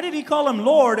 Why did he call him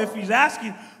Lord if he's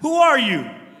asking, who are you?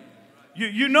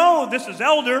 You know this is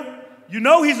elder. You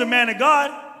know he's a man of God.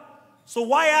 So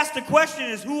why ask the question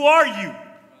is, who are you?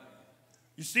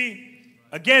 You see,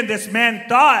 again, this man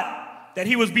thought that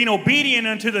he was being obedient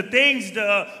unto the things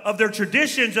of their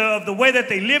traditions, of the way that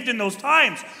they lived in those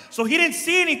times. So he didn't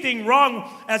see anything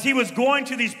wrong as he was going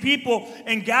to these people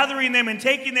and gathering them and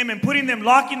taking them and putting them,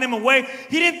 locking them away.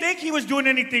 He didn't think he was doing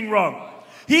anything wrong.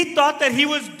 He thought that he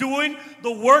was doing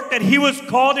the work that he was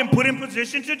called and put in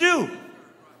position to do.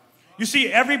 You see,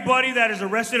 everybody that is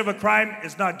arrested of a crime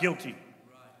is not guilty.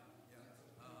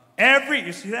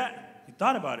 You see that? He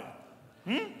thought about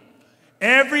it.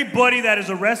 Everybody that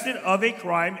is arrested of a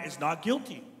crime is not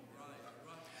guilty.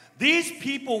 These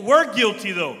people were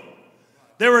guilty, though.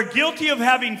 They were guilty of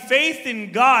having faith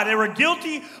in God. They were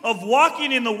guilty of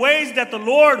walking in the ways that the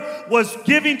Lord was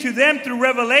giving to them through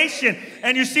revelation.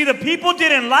 And you see, the people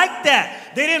didn't like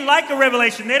that. They didn't like a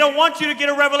revelation. They don't want you to get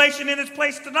a revelation in this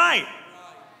place tonight,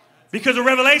 because a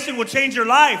revelation will change your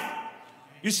life.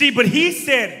 You see, but he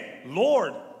said,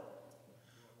 Lord.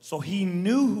 So he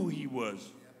knew who he was.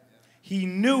 He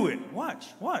knew it. Watch.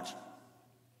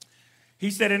 He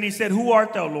said, who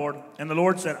art thou, Lord? And the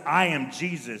Lord said, I am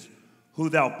Jesus, who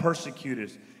thou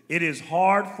persecutest. It is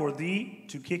hard for thee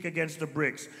to kick against the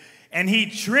bricks. And he,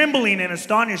 trembling and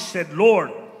astonished, said,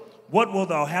 Lord, what wilt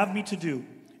thou have me to do?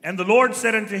 And the Lord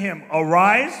said unto him,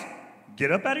 arise,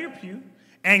 get up out of your pew,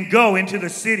 and go into the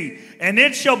city, and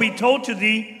it shall be told to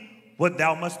thee what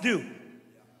thou must do.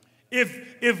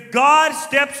 If God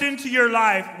steps into your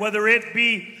life, whether it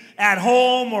be at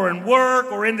home or in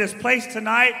work or in this place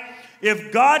tonight,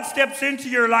 if God steps into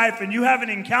your life and you have an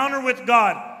encounter with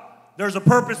God, there's a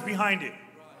purpose behind it.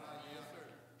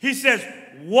 He says,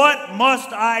 what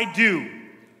must I do?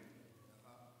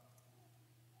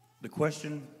 The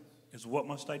question is, what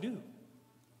must I do?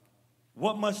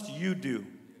 What must you do?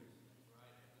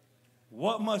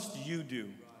 What must you do?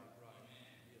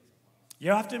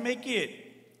 You have to make it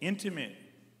intimate.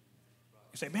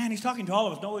 You say, man, he's talking to all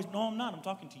of us. No, I'm not. I'm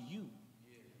talking to you.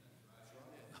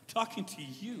 I'm talking to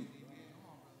you.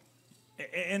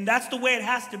 And that's the way it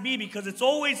has to be, because it's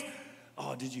always,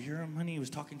 oh, did you hear him, honey? He was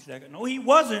talking to that guy. No, he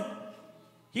wasn't.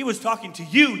 He was talking to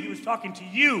you. He was talking to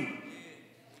you.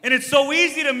 And it's so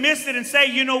easy to miss it and say,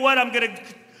 you know what, I'm going to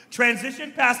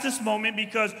transition past this moment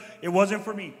because it wasn't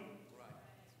for me.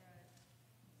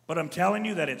 But I'm telling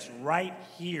you that it's right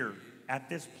here, at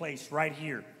this place, right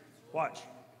here. Watch.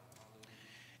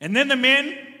 And then the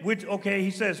men,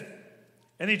 he says,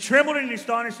 and he trembled and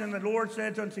astonished, and the Lord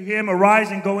said unto him, arise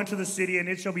and go into the city, and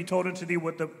it shall be told unto thee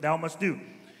what thou must do.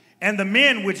 And the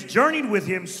men which journeyed with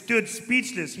him stood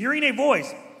speechless, hearing a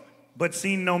voice, but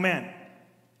seeing no man.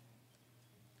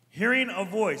 Hearing a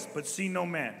voice, but seeing no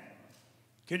man.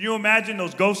 Can you imagine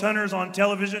those ghost hunters on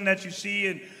television that you see,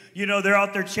 and You know, they're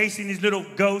out there chasing these little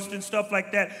ghosts and stuff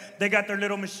like that. They got their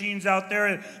little machines out there,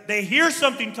 and they hear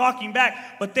something talking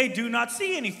back, but they do not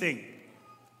see anything.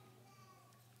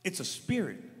 It's a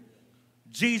spirit.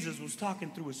 Jesus was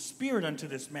talking through a spirit unto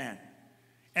this man.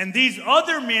 And these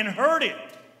other men heard it.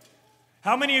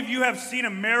 How many of you have seen a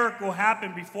miracle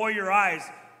happen before your eyes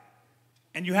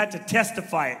and you had to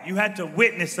testify it? You had to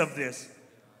witness of this.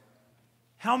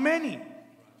 How many?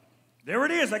 There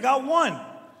it is. I got one.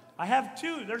 I have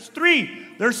two. There's three.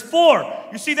 There's four.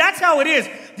 You see, that's how it is.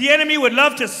 The enemy would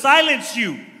love to silence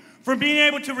you from being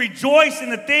able to rejoice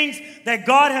in the things that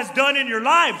God has done in your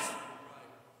lives.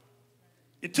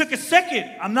 It took a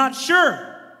second. I'm not sure.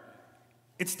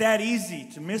 It's that easy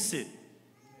to miss it.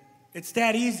 It's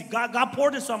that easy. God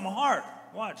poured this on my heart.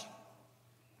 Watch.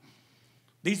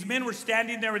 These men were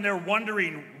standing there and they're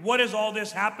wondering, what is all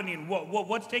this happening?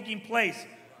 What's taking place?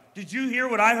 Did you hear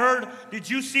what I heard? Did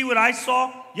you see what I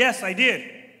saw? Yes, I did.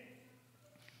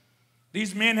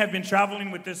 These men have been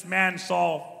traveling with this man,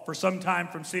 Saul, for some time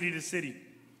from city to city.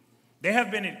 They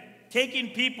have been taking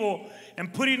people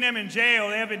and putting them in jail.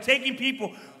 They have been taking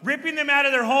people, ripping them out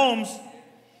of their homes,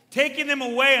 taking them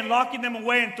away and locking them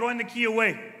away and throwing the key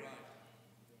away.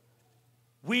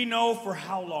 We know for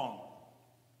how long.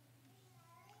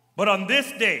 But on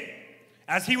this day,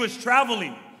 as he was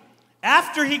traveling,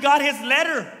 after he got his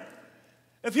letter,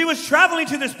 if he was traveling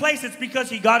to this place, it's because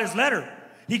he got his letter.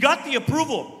 He got the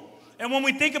approval. And when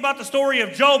we think about the story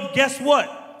of Job, guess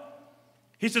what?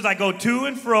 He says, I go to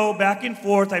and fro, back and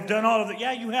forth. I've done all of it.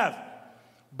 Yeah, you have.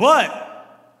 But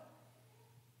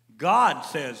God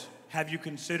says, have you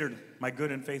considered my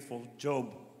good and faithful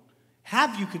Job?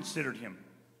 Have you considered him?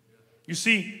 You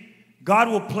see, God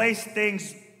will place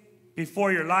things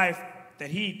before your life that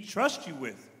he trusts you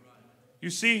with. You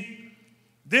see,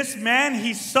 this man,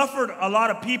 he suffered a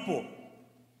lot of people.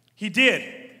 He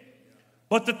did.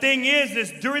 But the thing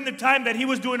is during the time that he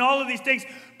was doing all of these things,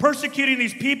 persecuting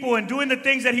these people and doing the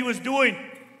things that he was doing,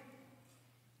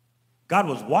 God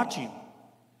was watching.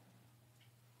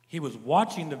 He was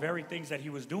watching the very things that he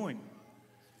was doing.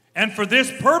 And for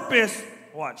this purpose,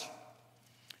 watch.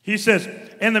 He says,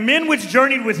 and the men which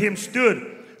journeyed with him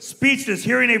stood, speechless,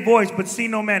 hearing a voice, but see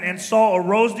no man. And Saul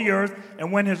arose the earth,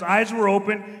 and when his eyes were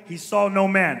opened, he saw no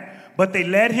man. But they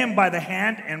led him by the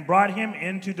hand and brought him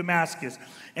into Damascus.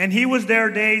 And he was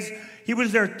there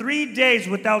 3 days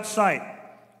without sight,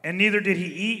 and neither did he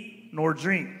eat nor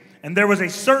drink. And there was a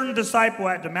certain disciple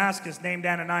at Damascus named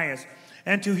Ananias.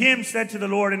 And to him said to the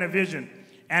Lord in a vision,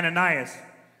 Ananias.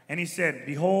 And he said,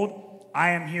 behold, I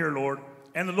am here, Lord.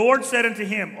 And the Lord said unto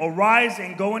him, arise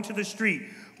and go into the street,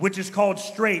 which is called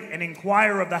Straight, and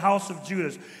inquire of the house of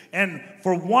Judas, and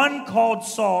for one called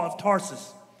Saul of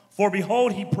Tarsus. For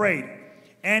behold, he prayed,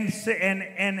 and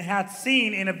hath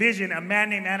seen in a vision a man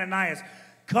named Ananias,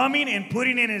 coming and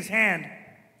putting in his hand,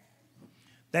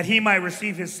 that he might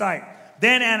receive his sight.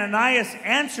 Then Ananias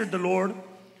answered the Lord,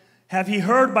 have he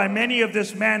heard by many of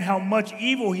this man how much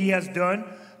evil he has done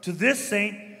to this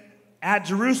saint at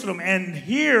Jerusalem? And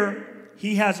here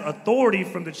he has authority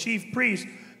from the chief priest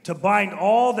to bind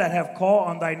all that have called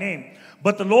on thy name.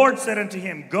 But the Lord said unto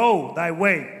him, go thy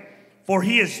way, for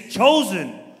he is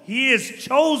chosen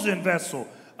vessel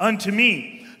unto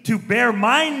me, to bear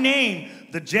my name,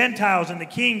 the Gentiles and the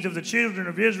kings of the children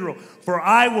of Israel. For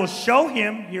I will show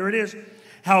him, here it is,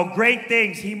 how great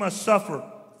things he must suffer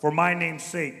for my name's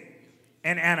sake.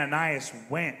 And Ananias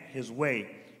went his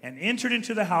way, and entered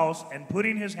into the house, and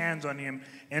putting his hands on him,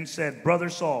 and said, brother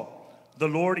Saul, the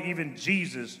Lord, even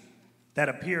Jesus, that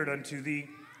appeared unto thee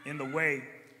in the way,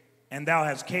 and thou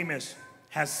has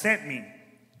sent me,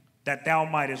 that thou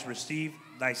mightest receive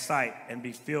thy sight, and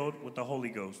be filled with the Holy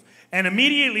Ghost. And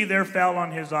immediately there fell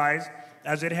on his eyes,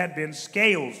 as it had been,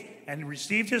 scales, and he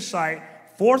received his sight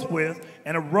forthwith,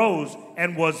 and arose,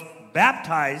 and was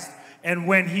baptized. And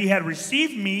when he had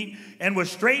received meat, and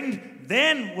was straightened,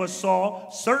 then was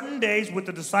Saul certain days with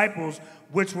the disciples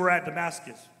which were at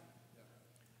Damascus.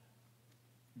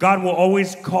 God will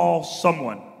always call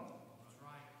someone.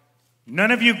 None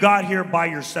of you got here by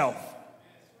yourself.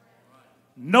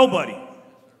 Nobody.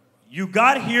 You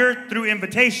got here through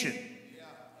invitation.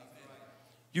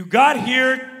 You got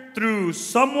here through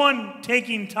someone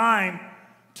taking time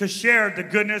to share the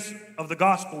goodness of the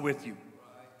gospel with you.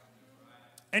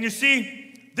 And you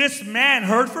see, this man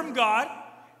heard from God,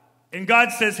 and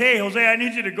God says, hey, Jose, I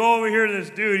need you to go over here to this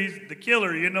dude. He's the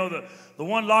killer, you know, the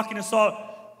one locking us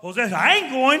all. Jose said, I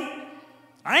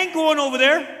ain't going over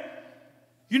there.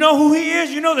 You know who he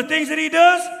is? You know the things that he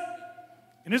does?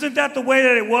 And isn't that the way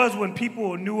that it was when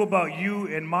people knew about you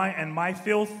and my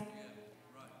filth?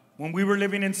 When we were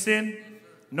living in sin?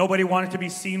 Nobody wanted to be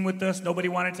seen with us. Nobody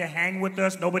wanted to hang with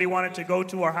us. Nobody wanted to go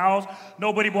to our house.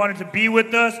 Nobody wanted to be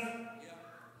with us.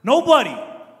 Nobody.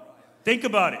 Think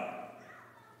about it.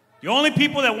 The only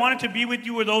people that wanted to be with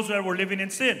you were those that were living in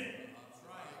sin.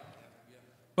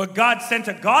 But God sent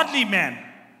a godly man,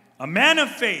 a man of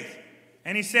faith,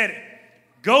 and he said,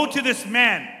 go to this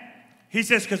man. He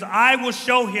says, because I will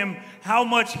show him how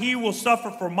much he will suffer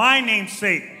for my name's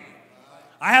sake.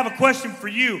 I have a question for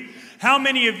you. How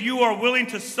many of you are willing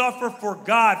to suffer for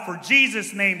God, for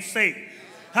Jesus' name's sake?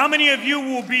 How many of you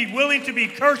will be willing to be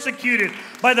persecuted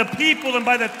by the people and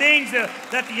by the things that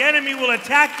the enemy will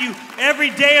attack you every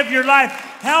day of your life?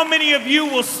 How many of you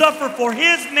will suffer for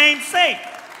his name's sake?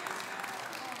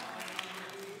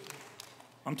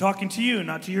 I'm talking to you,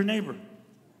 not to your neighbor.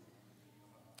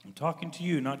 I'm talking to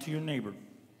you, not to your neighbor.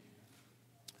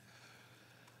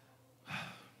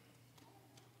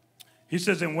 He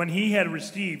says, and when he had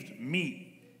received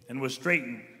meat and was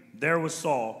straitened, there was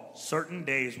Saul certain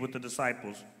days with the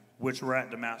disciples which were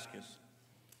at Damascus.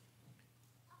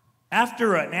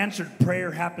 After an answered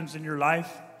prayer happens in your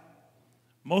life,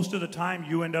 most of the time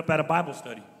you end up at a Bible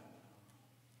study.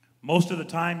 Most of the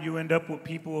time you end up with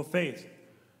people of faith,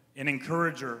 an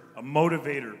encourager, a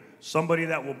motivator, somebody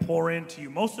that will pour into you.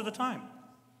 Most of the time,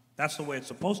 that's the way it's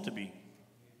supposed to be.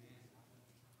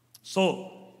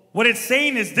 So what it's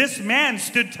saying is this man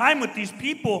stood time with these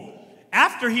people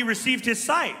after he received his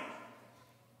sight.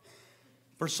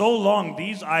 For so long,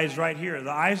 these eyes right here,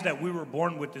 the eyes that we were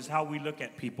born with, is how we look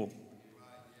at people.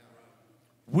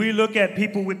 We look at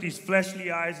people with these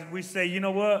fleshly eyes and we say, you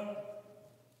know what?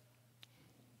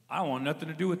 I don't want nothing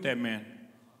to do with that man.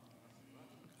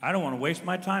 I don't want to waste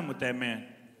my time with that man.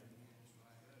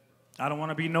 I don't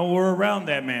want to be nowhere around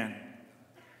that man.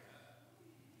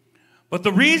 But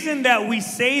the reason that we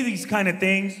say these kind of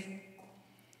things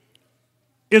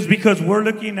is because we're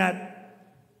looking at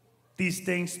these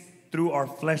things through our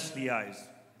fleshly eyes.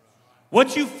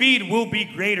 What you feed will be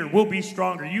greater, will be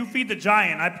stronger. You feed the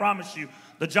giant, I promise you,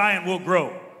 the giant will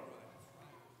grow.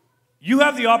 You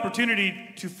have the opportunity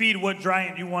to feed what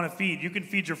giant you want to feed. You can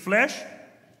feed your flesh.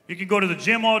 You can go to the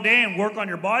gym all day and work on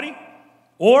your body.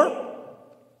 Or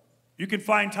you can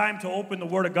find time to open the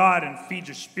Word of God and feed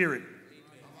your spirit.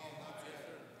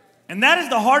 And that is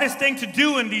the hardest thing to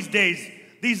do in these days,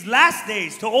 these last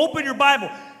days, to open your Bible.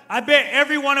 I bet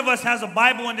every one of us has a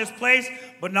Bible in this place,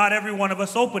 but not every one of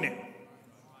us open it.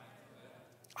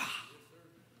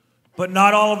 But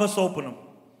not all of us open them.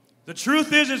 The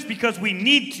truth is, it's because we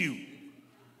need to.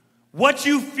 What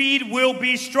you feed will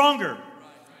be stronger.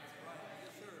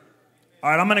 All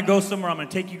right, I'm going to go somewhere. I'm going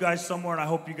to take you guys somewhere, and I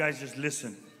hope you guys just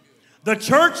listen. The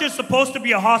church is supposed to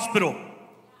be a hospital.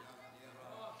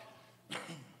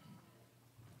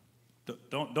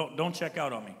 Don't check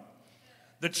out on me.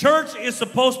 The church is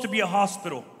supposed to be a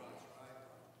hospital.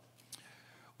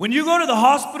 When you go to the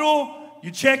hospital,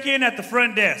 you check in at the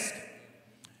front desk.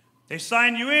 They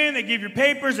sign you in, they give you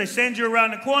papers, they send you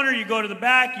around the corner, you go to the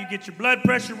back, you get your blood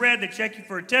pressure read, they check you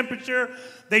for a temperature.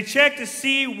 They check to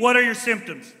see what are your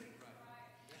symptoms.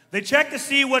 They check to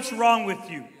see what's wrong with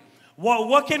you.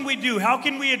 What can we do? How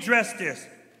can we address this?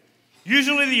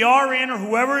 Usually the RN or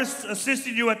whoever is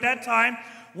assisting you at that time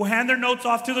will hand their notes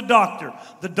off to the doctor.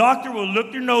 The doctor will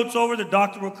look your notes over. The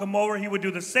doctor will come over. He would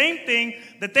do the same thing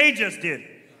that they just did.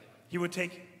 He would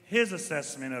take his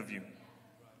assessment of you.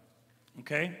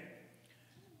 Okay?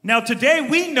 Now today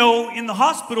we know in the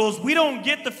hospitals we don't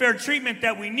get the fair treatment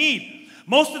that we need.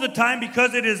 Most of the time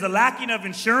because it is a lacking of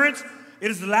insurance. It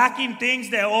is lacking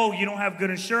things that, oh, you don't have good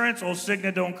insurance. Oh,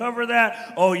 Cigna don't cover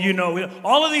that. Oh, you know,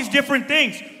 all of these different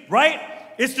things, right?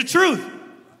 It's the truth.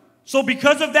 So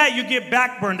because of that, you get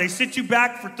backburned. They sit you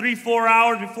back for 3-4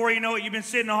 hours. Before you know it, you've been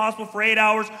sitting in the hospital for 8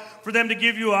 hours for them to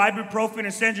give you an ibuprofen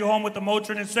and send you home with a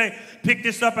Motrin and say, pick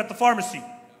this up at the pharmacy.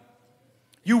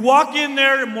 You walk in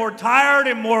there more tired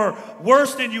and more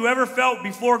worse than you ever felt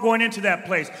before going into that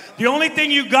place. The only thing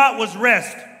you got was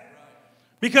rest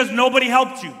because nobody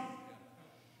helped you.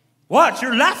 Watch,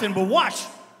 you're laughing, but watch.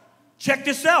 Check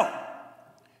this out.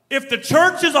 If the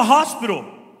church is a hospital,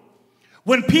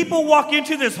 when people walk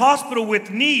into this hospital with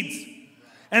needs,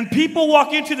 and people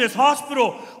walk into this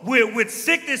hospital with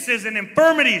sicknesses and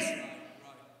infirmities,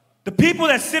 the people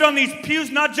that sit on these pews,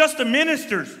 not just the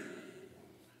ministers,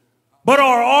 but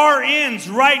our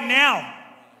RNs right now.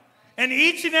 And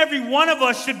each and every one of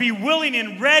us should be willing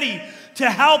and ready to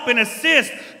help and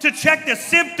assist, to check the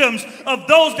symptoms of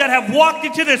those that have walked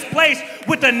into this place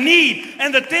with a need.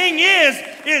 And the thing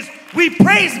is we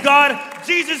praise God.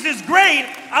 Jesus is great.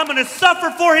 I'm going to suffer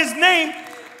for his name,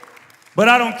 but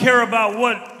I don't care about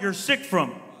what you're sick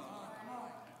from.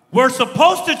 We're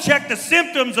supposed to check the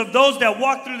symptoms of those that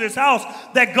walk through this house,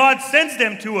 that God sends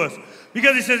them to us.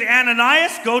 Because he says,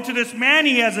 Ananias, go to this man.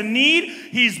 He has a need.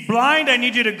 He's blind. I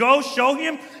need you to go, show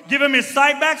him, give him his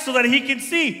sight back so that he can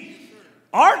see.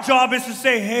 Our job is to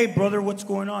say, hey, brother, what's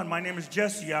going on? My name is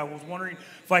Jesse. I was wondering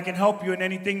if I can help you in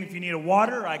anything. If you need a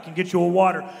water, I can get you a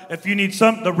water. If you need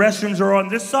some, the restrooms are on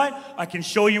this side. I can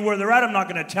show you where they're at. I'm not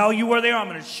going to tell you where they are. I'm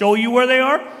going to show you where they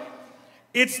are.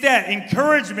 It's that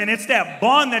encouragement. It's that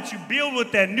bond that you build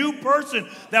with that new person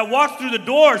that walks through the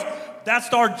doors. That's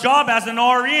our job as an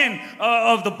RN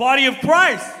of the body of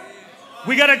Christ.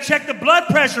 We got to check the blood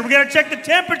pressure. We got to check the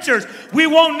temperatures. We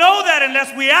won't know that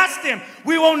unless we ask them.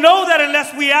 We won't know that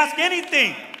unless we ask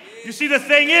anything. You see, the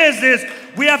thing is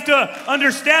we have to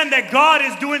understand that God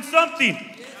is doing something.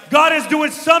 God is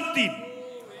doing something.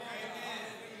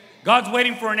 God's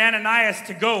waiting for an Ananias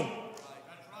to go.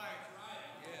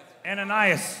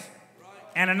 Ananias.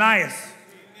 Ananias.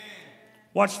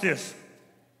 Watch this.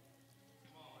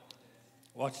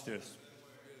 Watch this.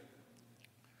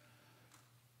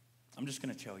 I'm just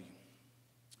going to tell you.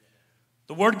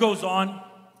 The word goes on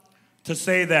to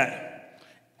say that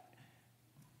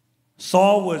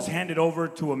Saul was handed over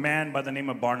to a man by the name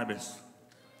of Barnabas.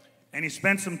 And he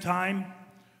spent some time.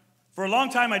 For a long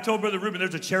time, I told Brother Ruben,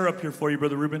 there's a chair up here for you,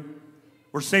 Brother Ruben.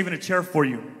 We're saving a chair for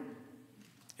you.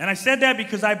 And I said that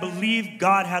because I believe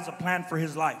God has a plan for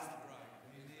his life.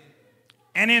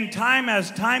 And in time,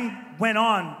 as time went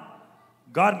on,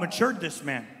 God matured this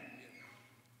man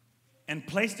and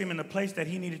placed him in the place that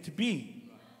he needed to be.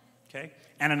 Okay?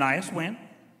 Ananias went.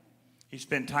 He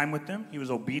spent time with them. He was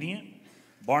obedient.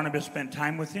 Barnabas spent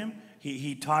time with him.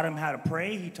 He taught him how to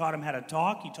pray. He taught him how to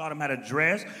talk. He taught him how to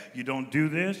dress. You don't do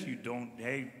this. You don't,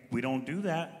 hey, we don't do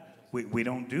that. We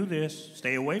don't do this.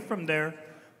 Stay away from there.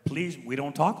 Please, we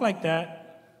don't talk like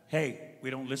that. Hey,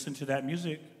 we don't listen to that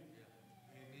music.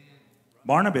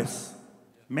 Barnabas,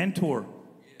 mentor,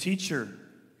 teacher.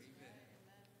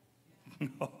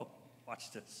 No,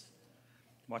 watch this.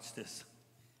 Watch this.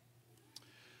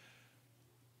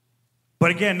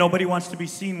 But again, nobody wants to be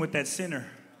seen with that sinner.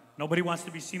 Nobody wants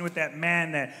to be seen with that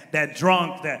man, that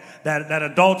drunk, that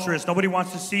adulteress. Nobody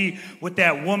wants to see with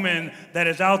that woman that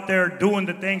is out there doing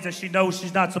the things that she knows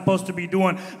she's not supposed to be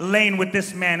doing, laying with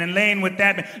this man and laying with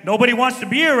that man. Nobody wants to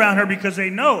be around her because they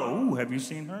know, ooh, have you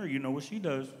seen her? You know what she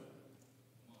does.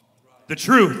 The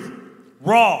truth,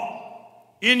 raw,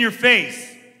 in your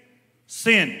face,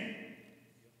 sin.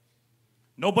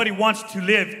 Nobody wants to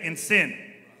live in sin.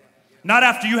 Not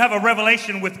after you have a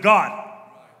revelation with God.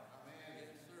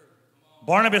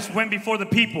 Barnabas went before the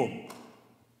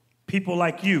people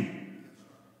like you.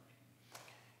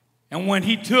 And when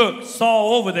he took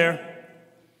Saul over there,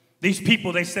 these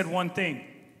people, they said one thing.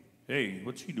 Hey,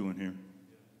 what's he doing here?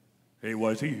 Hey,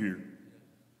 why is he here?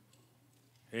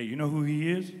 Hey, you know who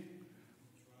he is?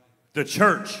 The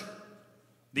church,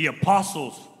 the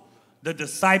apostles, the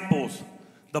disciples,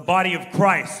 the body of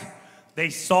Christ. They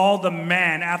saw the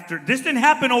man after. This didn't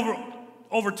happen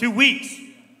over 2 weeks.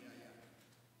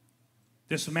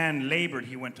 This man labored.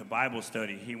 He went to Bible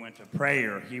study. He went to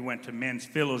prayer. He went to men's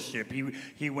fellowship.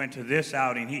 He went to this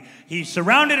outing. He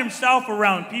surrounded himself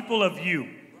around people of you,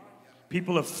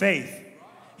 people of faith.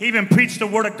 He even preached the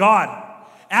word of God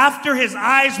after his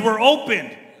eyes were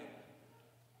opened.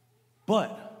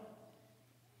 But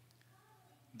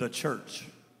the church,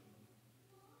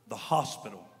 the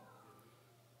hospital,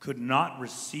 could not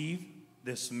receive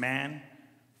this man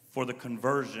for the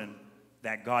conversion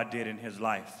that God did in his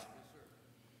life.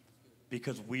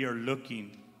 Because we are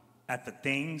looking at the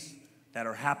things that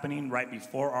are happening right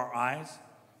before our eyes,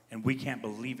 and we can't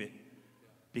believe it.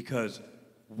 Because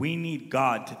we need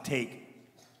God to take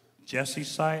Jesse's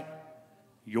sight,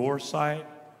 your sight,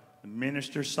 the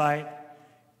minister's sight,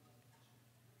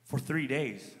 for 3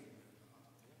 days.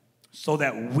 So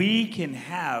that we can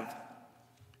have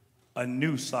a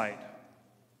new sight.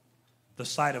 The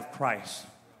sight of Christ.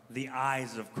 The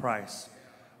eyes of Christ.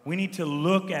 We need to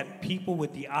look at people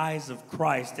with the eyes of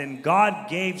Christ. And God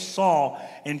gave Saul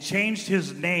and changed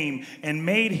his name and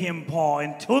made him Paul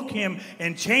and took him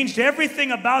and changed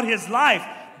everything about his life.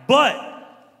 But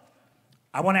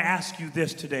I want to ask you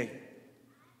this today.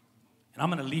 And I'm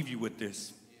going to leave you with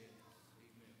this.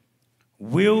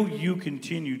 Will you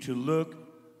continue to look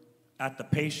at the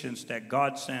patients that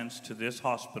God sends to this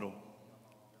hospital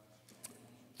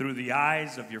through the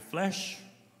eyes of your flesh?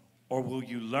 Or will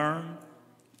you learn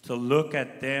to look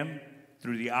at them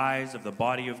through the eyes of the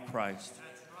body of Christ?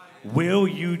 Will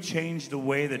you change the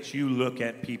way that you look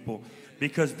at people?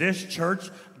 Because this church,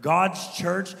 God's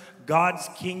God's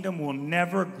kingdom will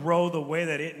never grow the way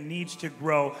that it needs to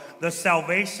grow. The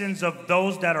salvations of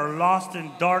those that are lost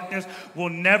in darkness will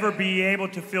never be able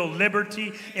to feel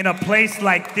liberty in a place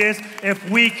like this if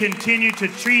we continue to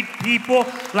treat people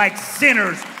like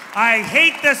sinners. I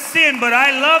hate the sin, but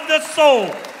I love the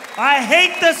soul. I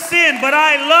hate the sin, but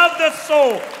I love the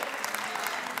soul.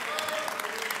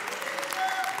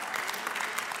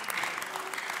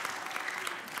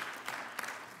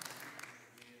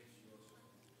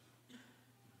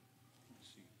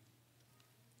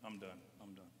 I'm done.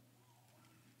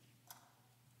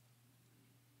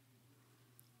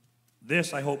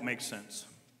 This, I hope, makes sense.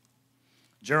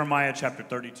 Jeremiah chapter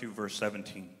 32, verse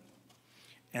 17.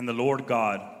 And the Lord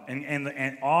God,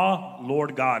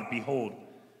 Lord God, behold,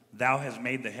 thou hast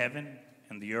made the heaven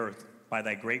and the earth by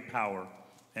thy great power,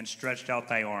 and stretched out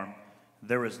thy arm.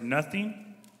 There is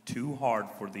nothing too hard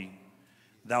for thee.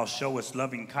 Thou showest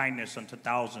loving kindness unto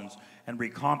thousands, and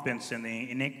recompense in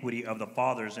the iniquity of the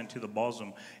fathers into the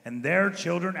bosom, and their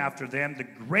children after them.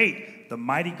 The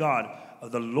mighty God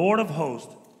of the Lord of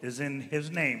hosts is in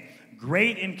his name,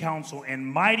 great in counsel and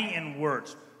mighty in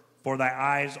works. For thy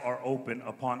eyes are open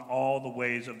upon all the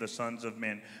ways of the sons of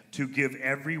men, to give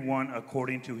every one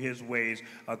according to his ways,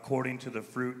 according to the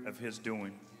fruit of his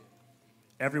doing.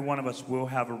 Every one of us will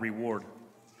have a reward.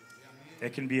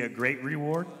 It can be a great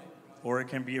reward, or it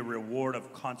can be a reward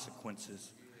of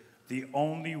consequences. The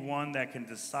only one that can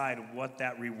decide what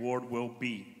that reward will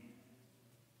be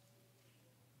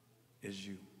is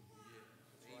you.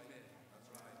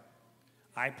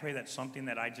 I pray that something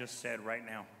that I just said right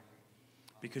now,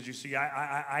 because you see,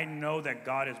 I know that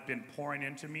God has been pouring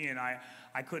into me, and I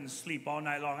couldn't sleep all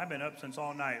night long. I've been up since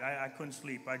all night. I couldn't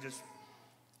sleep.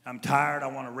 I'm tired. I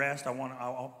want to rest.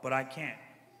 But I can't.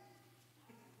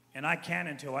 And I can't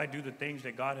until I do the things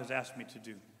that God has asked me to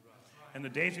do. And the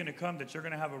day's going to come that you're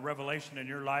going to have a revelation in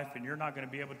your life, and you're not going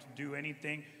to be able to do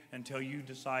anything until you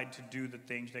decide to do the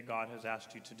things that God has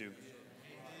asked you to do.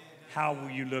 How will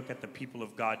you look at the people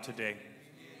of God today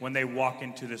when they walk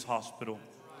into this hospital?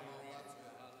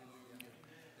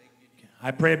 I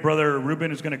pray Brother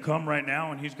Ruben is going to come right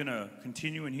now, and he's going to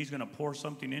continue, and he's going to pour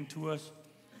something into us.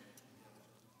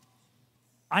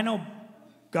 I know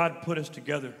God put us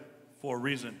together for a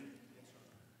reason,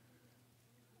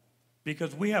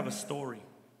 because we have a story,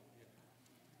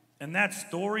 and that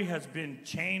story has been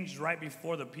changed right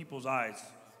before the people's eyes.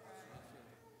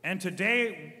 And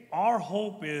today, our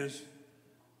hope is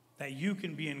that you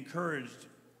can be encouraged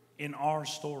in our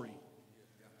story,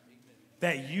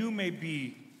 that you may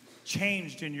be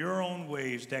changed in your own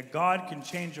ways, that God can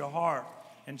change your heart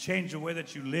and change the way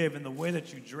that you live and the way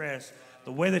that you dress,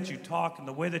 the way that you talk and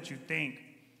the way that you think.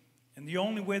 And the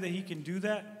only way that he can do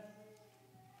that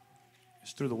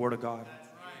is through the Word of God.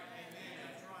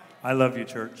 I love you,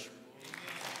 church.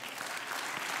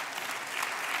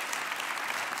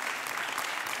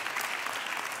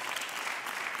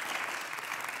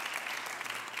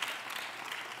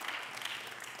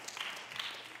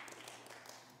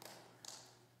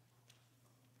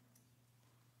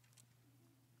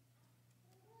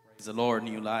 Praise the Lord,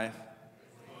 New Life.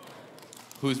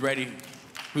 Who's ready?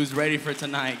 Who's ready for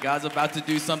tonight? God's about to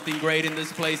do something great in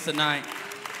this place tonight.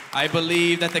 I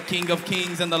believe that the King of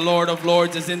Kings and the Lord of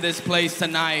Lords is in this place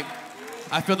tonight.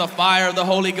 I feel the fire of the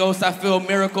Holy Ghost. I feel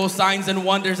miracles, signs, and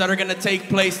wonders that are going to take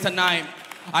place tonight.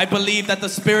 I believe that the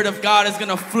Spirit of God is going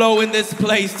to flow in this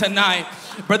place tonight.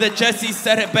 Brother Jesse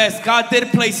said it best. God did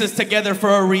place us together for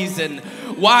a reason.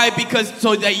 Why? Because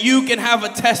so that you can have a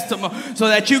testimony, so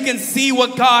that you can see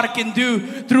what God can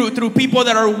do through people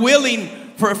that are willing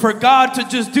for God to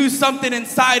just do something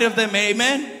inside of them.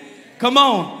 Amen? Come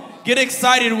on. Get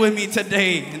excited with me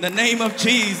today in the name of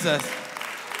Jesus.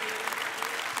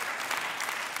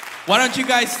 Why don't you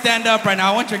guys stand up right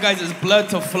now? I want your guys' blood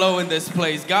to flow in this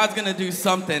place. God's going to do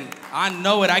something. I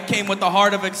know it. I came with a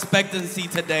heart of expectancy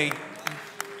today.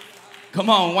 Come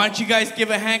on, why don't you guys give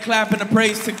a hand clap and a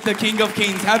praise to the King of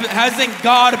Kings. Hasn't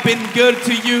God been good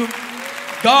to you?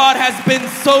 God has been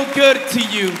so good to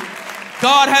you.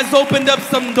 God has opened up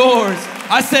some doors.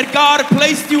 I said God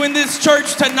placed you in this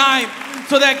church tonight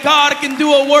so that God can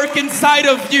do a work inside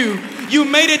of you. You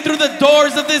made it through the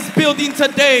doors of this building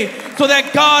today so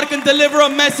that God can deliver a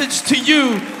message to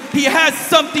you. He has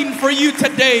something for you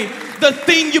today. The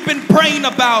thing you've been praying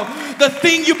about, the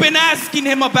thing you've been asking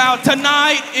him about,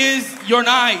 tonight is your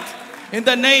night. In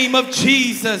the name of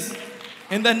Jesus.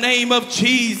 In the name of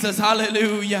Jesus.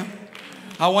 Hallelujah.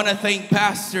 I want to thank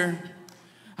Pastor.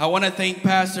 I want to thank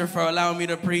Pastor for allowing me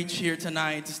to preach here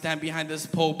tonight, to stand behind this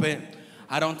pulpit.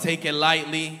 I don't take it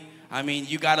lightly. I mean,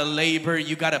 you got to labor.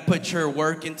 You got to put your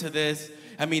work into this.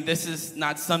 I mean, this is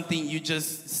not something you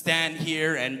just stand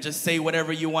here and just say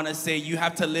whatever you want to say. You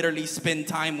have to literally spend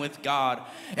time with God.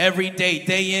 Every day,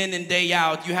 day in and day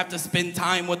out, you have to spend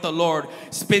time with the Lord.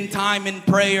 Spend time in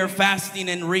prayer, fasting,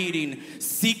 and reading,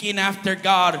 seeking after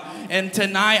God. And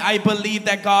tonight, I believe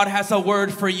that God has a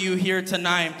word for you here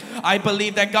tonight. I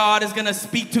believe that God is going to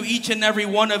speak to each and every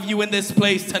one of you in this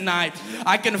place tonight.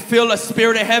 I can feel a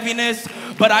spirit of heaviness,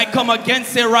 but I come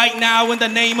against it right now in the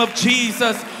name of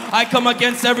Jesus. I come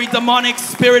against every demonic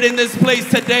spirit in this place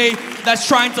today that's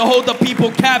trying to hold the people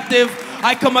captive.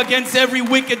 I come against every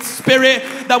wicked spirit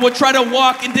that will try to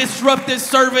walk and disrupt this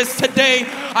service today.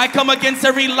 I come against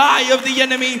every lie of the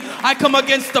enemy. I come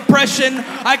against depression.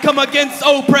 I come against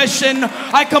oppression.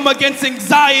 I come against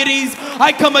anxieties.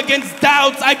 I come against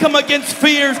doubts. I come against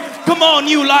fears. Come on,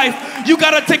 New Life. You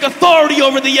got to take authority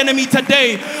over the enemy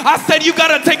today. I said you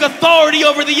got to take authority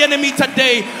over the enemy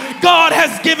today. God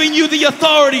has given you the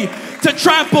authority to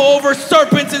trample over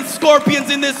serpents and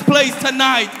scorpions in this place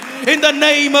tonight. In the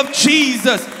name of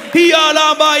Jesus.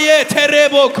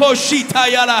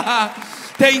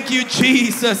 Thank you,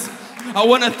 Jesus. I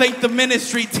want to thank the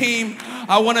ministry team.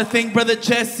 I want to thank Brother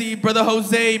Jesse, Brother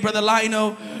Jose, Brother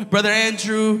Lino, Brother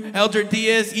Andrew, Elder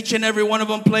Diaz. Each and every one of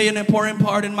them play an important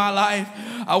part in my life.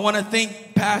 I want to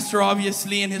thank Pastor,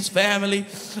 obviously, and his family.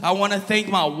 I want to thank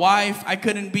my wife. I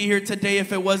couldn't be here today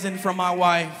if it wasn't for my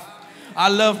wife. I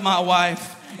love my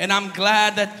wife, and I'm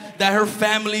glad that her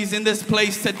family's in this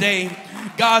place today.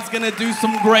 God's going to do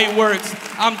some great works.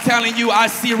 I'm telling you, I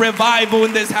see revival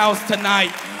in this house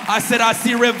tonight. I said I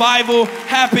see revival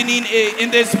happening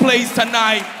in this place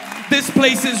tonight. This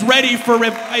place is ready for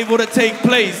revival to take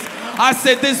place. I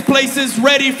said this place is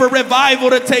ready for revival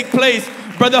to take place.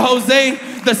 Brother Jose,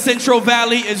 the Central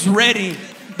Valley is ready.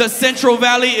 The Central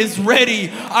Valley is ready.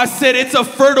 I said it's a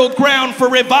fertile ground for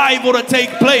revival to take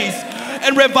place.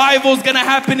 And revival is going to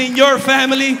happen in your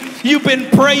family. You've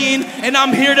been praying, and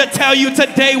I'm here to tell you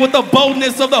today with the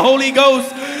boldness of the Holy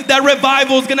Ghost that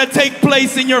revival is going to take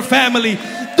place in your family.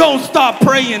 Don't stop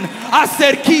praying. I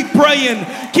said keep praying.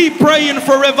 Keep praying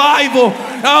for revival.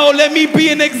 Oh, let me be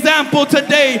an example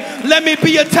today. Let me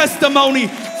be a testimony.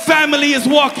 Family is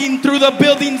walking through the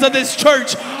buildings of this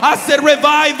church. I said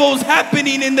revival's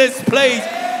happening in this place.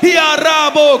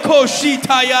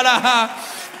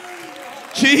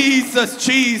 Jesus,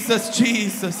 Jesus,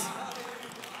 Jesus.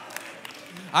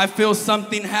 I feel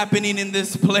something happening in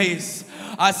this place.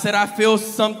 I said I feel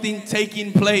something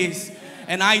taking place.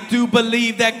 And I do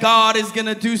believe that God is going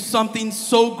to do something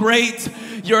so great.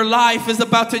 Your life is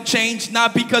about to change,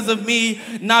 not because of me,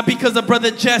 not because of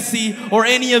Brother Jesse or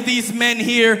any of these men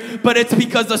here, but it's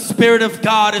because the Spirit of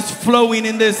God is flowing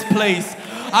in this place.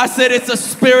 I said it's the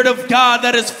Spirit of God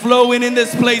that is flowing in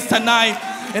this place tonight.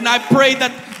 And I pray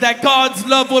that God's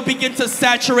love will begin to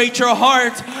saturate your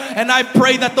heart. And I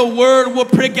pray that the word will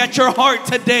prick at your heart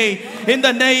today in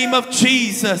the name of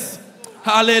Jesus.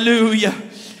 Hallelujah.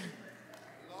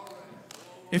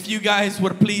 If you guys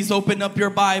would please open up your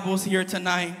Bibles here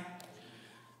tonight.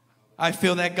 I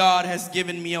feel that God has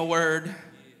given me a word.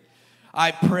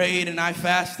 I prayed and I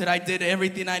fasted. I did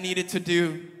everything I needed to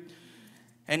do.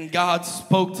 And God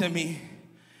spoke to me.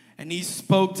 And he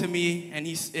spoke to me, and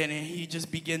he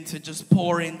just began to just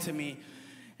pour into me.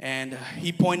 And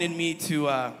he pointed me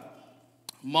to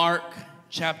Mark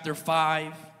chapter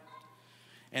 5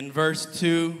 and verse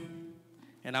 2.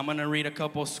 And I'm going to read a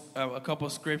couple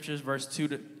scriptures, verse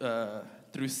 2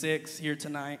 through 6 here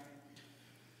tonight.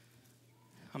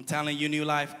 I'm telling you, New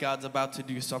Life, God's about to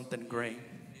do something great.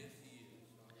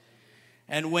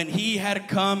 And when he had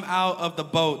come out of the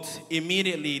boat,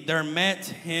 immediately there met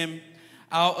him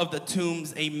out of the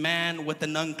tombs a man with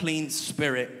an unclean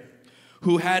spirit,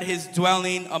 who had his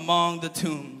dwelling among the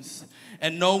tombs.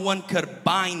 And no one could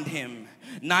bind him,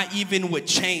 not even with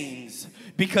chains,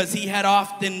 because he had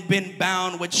often been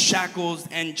bound with shackles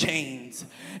and chains.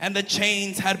 And the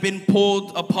chains had been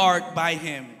pulled apart by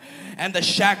him, and the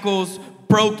shackles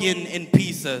broken in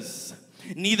pieces.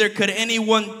 Neither could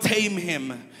anyone tame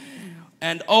him.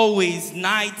 And always,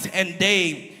 night and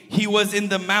day, he was in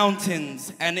the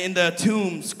mountains and in the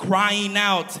tombs, crying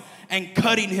out and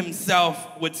cutting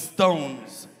himself with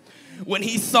stones. When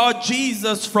he saw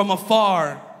Jesus from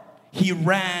afar, he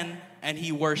ran and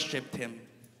he worshiped him.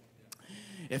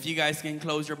 If you guys can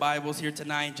close your Bibles here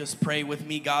tonight, just pray with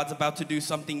me. God's about to do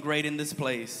something great in this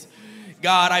place.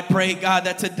 God, I pray, God,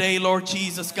 that today, Lord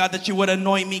Jesus, God, that you would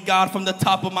anoint me, God, from the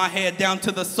top of my head down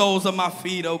to the soles of my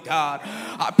feet, oh God.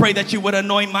 I pray that you would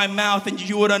anoint my mouth and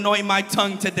you would anoint my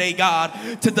tongue today, God,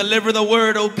 to deliver the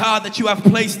word, oh God, that you have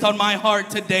placed on my heart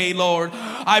today, Lord.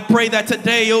 I pray that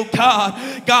today, oh God,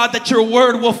 that your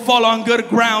word will fall on good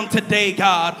ground today,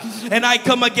 God. And I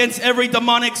come against every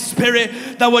demonic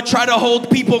spirit that would try to hold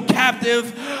people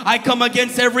captive. I come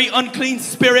against every unclean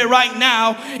spirit right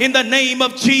now in the name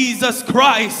of Jesus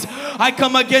Christ. I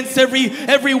come against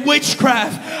every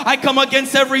witchcraft. I come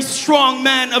against every strong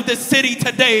man of the city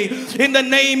today in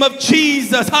the name of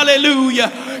Jesus.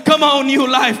 Hallelujah. Come on, New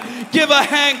Life. Give a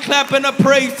hand clap and a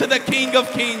praise to the King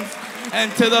of Kings and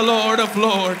to the Lord of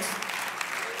Lords.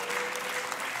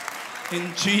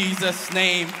 In Jesus'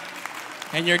 name.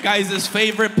 And your guys'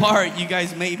 favorite part, you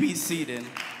guys may be seated.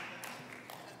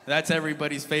 That's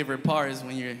everybody's favorite part, is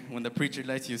when the preacher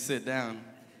lets you sit down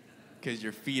because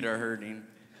your feet are hurting.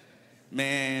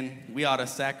 Man, we ought to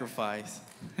sacrifice.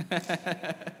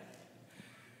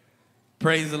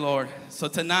 Praise the Lord. So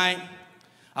tonight,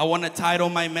 I want to title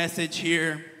my message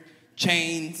here,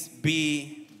 Chains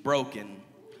Be Broken.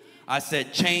 I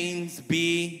said, chains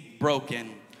be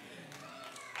broken.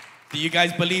 Do you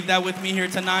guys believe that with me here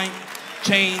tonight?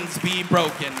 Chains be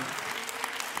broken.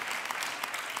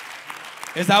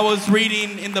 As I was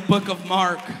reading in the book of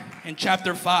Mark in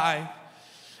chapter 5,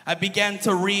 I began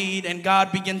to read and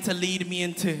God began to lead me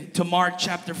into Mark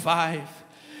chapter 5.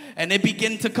 And it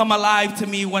began to come alive to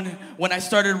me when I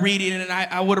started reading, and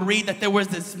I would read that there was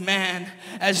this man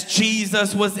as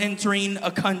Jesus was entering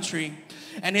a country.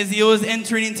 And as he was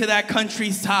entering into that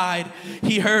countryside,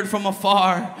 he heard from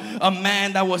afar a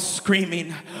man that was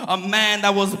screaming, a man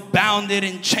that was bounded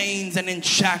in chains and in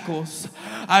shackles.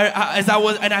 As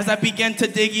I began to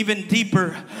dig even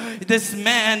deeper, this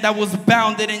man that was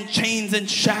bounded in chains and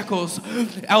shackles,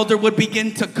 elder would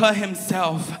begin to cut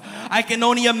himself. I can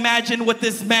only imagine what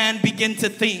this man began to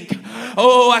think.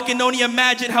 Oh, I can only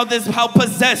imagine how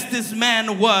possessed this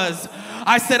man was.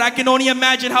 I said, I can only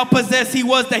imagine how possessed he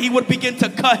was that he would begin to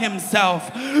cut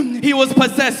himself. He was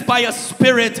possessed by a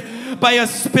spirit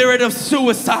of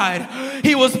suicide.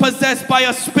 He was possessed by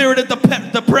a spirit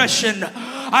of depression.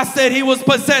 I said he was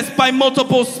possessed by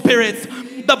multiple spirits.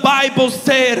 The Bible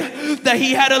said that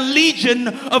he had a legion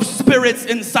of spirits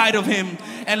inside of him.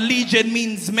 And legion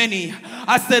means many.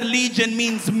 I said legion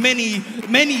means many,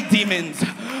 many demons.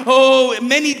 Oh,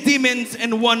 many demons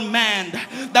in one man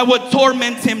that would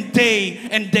torment him day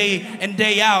and day and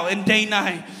day out and day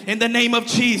night in the name of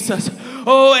Jesus.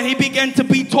 Oh, and he began to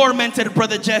be tormented,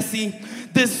 Brother Jesse.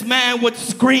 This man would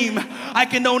scream. I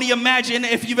can only imagine,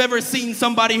 if you've ever seen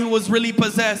somebody who was really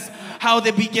possessed, how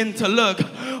they begin to look.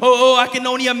 Oh, I can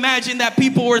only imagine that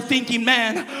people were thinking,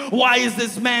 man, why is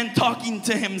this man talking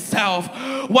to himself?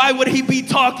 Why would he be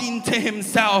talking to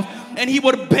himself? And he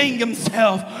would bang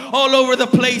himself all over the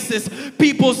places.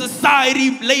 People's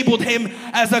society labeled him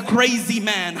as a crazy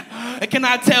man. Can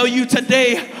I tell you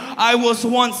today, I was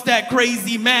once that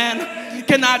crazy man.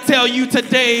 Can I tell you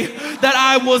today that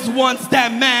I was once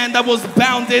that man that was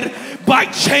bounded by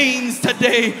chains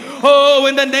today? Oh,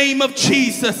 in the name of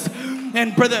Jesus.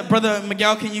 And brother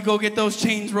Miguel, can you go get those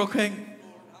chains real quick?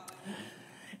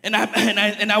 And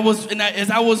as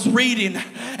I was reading,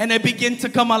 and it began to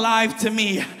come alive to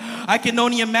me, I can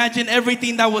only imagine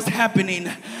everything that was happening.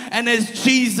 And as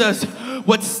Jesus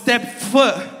would step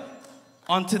foot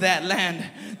onto that land,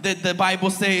 the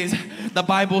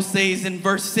Bible says in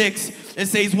verse 6, it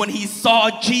says, when he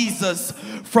saw Jesus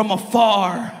from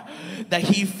afar, that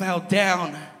he fell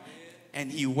down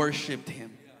and he worshiped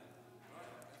him.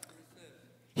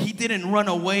 He didn't run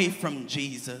away from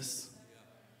Jesus.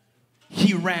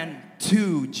 He ran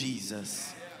to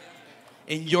Jesus.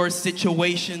 In your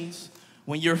situations,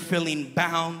 when you're feeling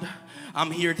bound,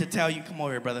 I'm here to tell you, come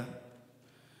over here, brother.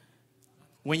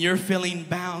 When you're feeling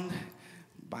bound,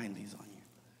 bind these on you.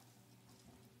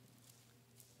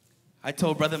 I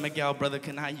told Brother Miguel, brother,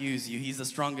 can I use you? He's the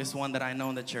strongest one that I know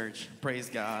in the church. Praise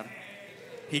God.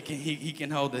 He can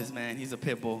hold this, man. He's a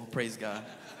pit bull. Praise God.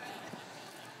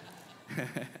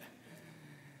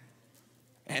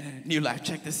 And New Life,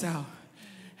 check this out.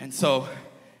 And so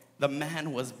the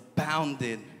man was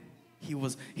bounded. He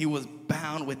was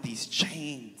bound with these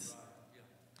chains.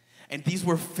 And these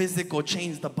were physical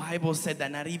chains. The Bible said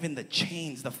that not even the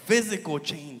chains, the physical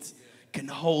chains, can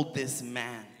hold this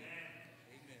man.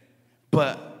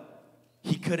 But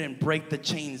he couldn't break the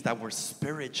chains that were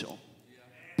spiritual,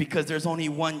 because there's only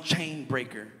one chain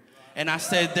breaker. And I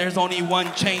said there's only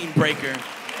one chain breaker.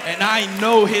 And I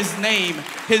know his name.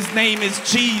 His name is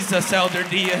Jesus, Elder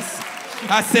Diaz.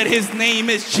 I said his name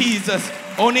is Jesus.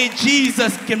 Only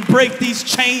Jesus can break these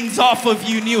chains off of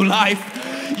you, New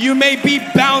Life. You may be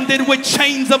bounded with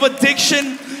chains of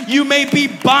addiction. You may be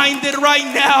binded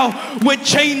right now with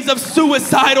chains of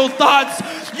suicidal thoughts.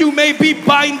 You may be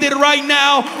binded right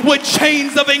now with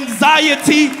chains of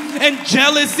anxiety and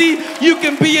jealousy. You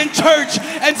can be in church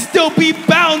and still be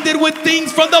bounded with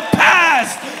things from the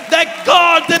past that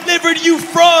God delivered you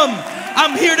from.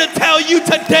 I'm here to tell you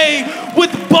today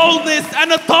with boldness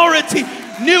and authority,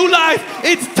 New Life,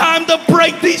 it's time to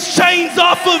break these chains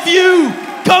off of you.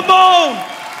 Come on.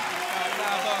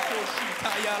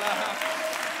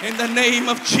 In the name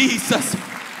of Jesus.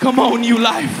 Come on, New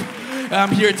Life. I'm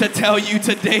here to tell you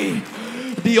today,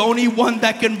 the only one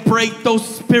that can break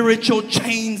those spiritual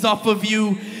chains off of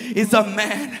you is a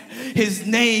man. His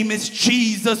name is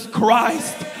Jesus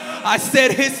Christ. I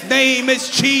said his name is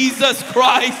Jesus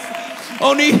Christ.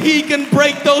 Only he can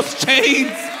break those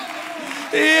chains.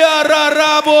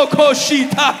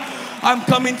 I'm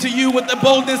coming to you with the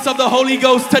boldness of the Holy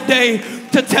Ghost today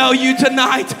to tell you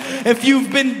tonight, if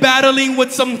you've been battling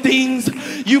with some things,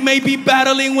 you may be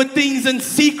battling with things in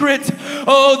secret,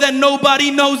 that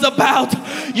nobody knows about.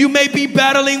 You may be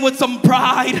battling with some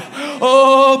pride,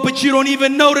 but you don't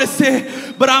even notice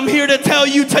it. But I'm here to tell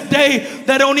you today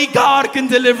that only God can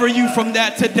deliver you from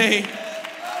that today.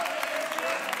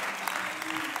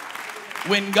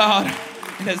 When God,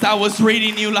 and as I was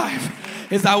reading New Life,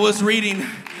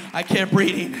 I kept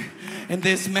reading, and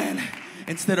this man,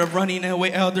 instead of running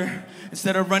away,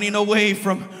 instead of running away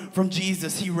from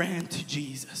Jesus, he ran to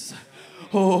Jesus.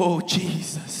 Oh,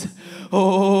 Jesus.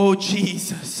 Oh,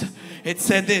 Jesus. It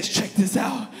said this, check this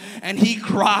out. And he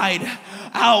cried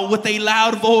out with a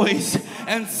loud voice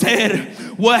and said,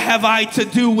 what have I to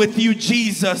do with you,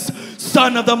 Jesus,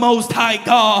 Son of the Most High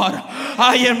God?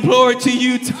 I implore to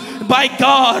you, by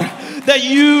God, that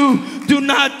you do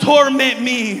not torment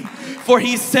me. For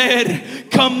he said,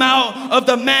 come out of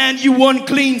the man, you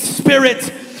unclean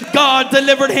spirit. God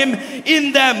delivered him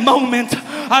in that moment.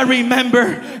 I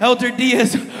remember, Elder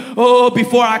Diaz,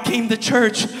 before I came to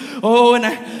church, and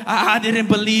I didn't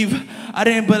believe.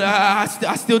 I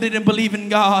still didn't believe in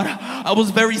God. I was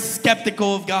very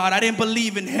skeptical of God. I didn't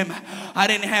believe in him. I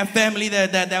didn't have family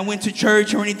that went to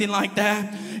church or anything like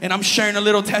that. And I'm sharing a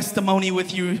little testimony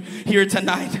with you here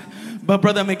tonight. But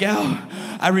Brother Miguel,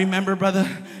 I remember, brother,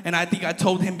 and I think I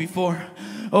told him before.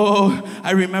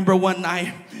 I remember one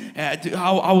night,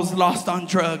 I was lost on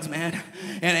drugs, man.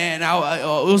 And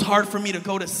it was hard for me to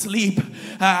go to sleep.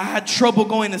 I had trouble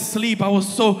going to sleep. I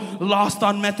was so lost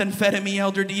on methamphetamine,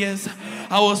 Elder Diaz.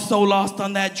 I was so lost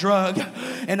on that drug.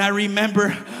 And I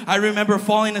remember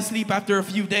falling asleep after a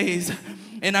few days.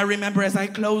 And I remember as I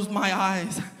closed my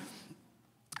eyes,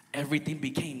 everything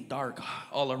became dark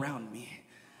all around me.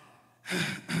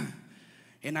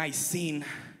 And I seen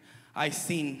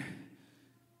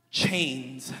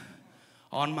chains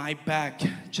on my back,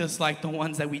 just like the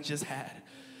ones that we just had.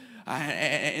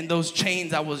 And those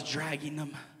chains, I was dragging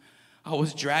them.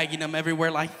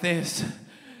 Everywhere like this.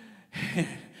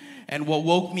 And what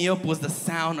woke me up was the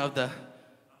sound of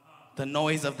the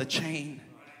noise of the chain.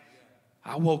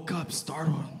 I woke up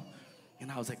startled. And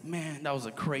I was like, man, that was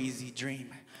a crazy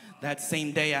dream. That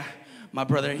same day, my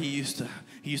brother, he used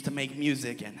to make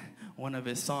music, and one of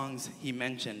his songs, he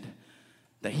mentioned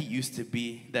that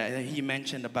he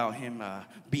mentioned about him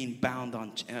being bound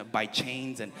by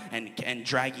chains and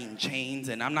dragging chains.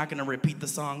 And I'm not going to repeat the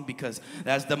song because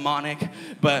that's demonic.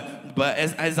 But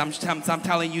as I'm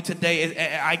telling you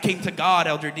today, I came to God,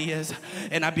 Elder Diaz,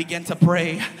 and I began to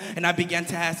pray, and I began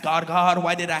to ask God,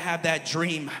 why did I have that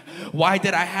dream? Why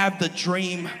did I have the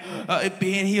dream?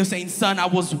 He was saying, son, I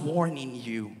was warning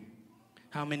you.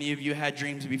 How many of you had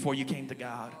dreams before you came to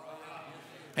God?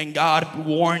 And God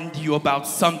warned you about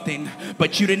something,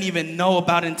 but you didn't even know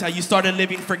about it until you started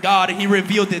living for God, and he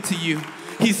revealed it to you.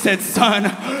 He said,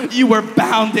 son, you were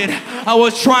bounded. I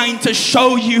was trying to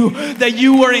show you that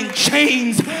you were in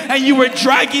chains, and you were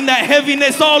dragging that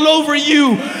heaviness all over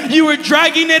you. You were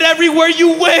dragging it everywhere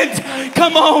you went.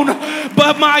 Come on.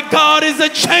 But my God is a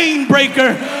chain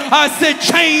breaker. I said,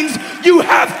 chains, you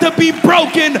have to be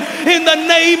broken in the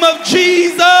name of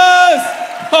Jesus.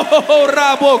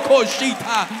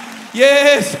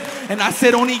 Yes. And I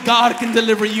said, only God can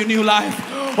deliver you new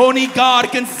life. Only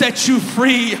God can set you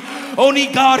free. Only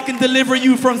God can deliver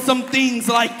you from some things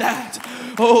like that.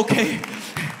 Okay.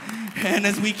 And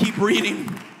as we keep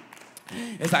reading,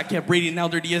 as I kept reading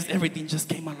Elder Diaz, everything just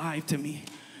came alive to me.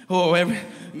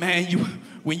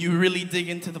 When you really dig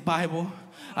into the Bible,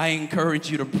 I encourage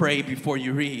you to pray before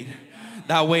you read.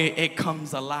 That way it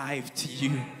comes alive to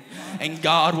you. And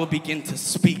God will begin to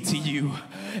speak to you.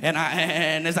 And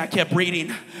as I kept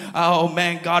reading,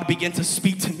 God began to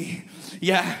speak to me.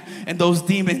 Yeah, and those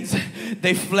demons,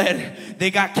 They fled.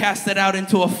 They got casted out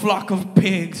into a flock of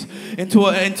pigs. Into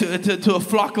a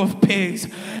flock of pigs.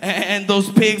 And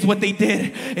those pigs, what they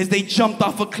did is they jumped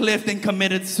off a cliff and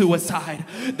committed suicide.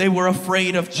 They were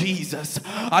afraid of Jesus.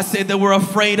 I said they were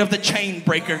afraid of the chain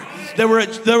breaker. They were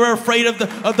afraid of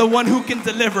the one who can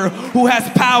deliver, who has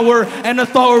power and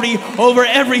authority over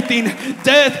everything,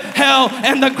 death, hell,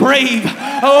 and the grave.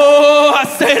 Oh, I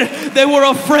said they were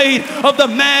afraid of the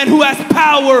man who has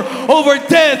power over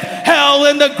death, hell,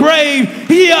 and the grave.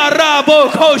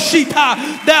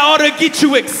 That ought to get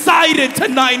you excited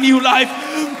tonight, New Life,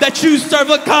 that you serve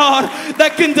a God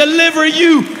that can deliver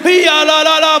you.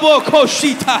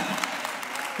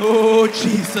 Oh,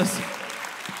 Jesus.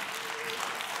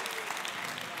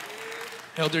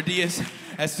 Elder Diaz,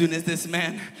 as soon as this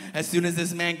man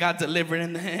got delivered,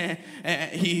 and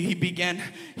he began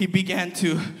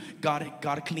to,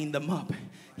 God cleaned them up.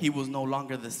 He was no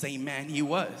longer the same man he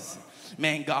was.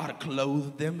 Man, God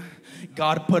clothed him.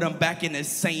 God put him back in his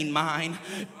sane mind.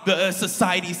 The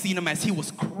society seen him as he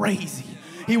was crazy.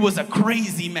 He was a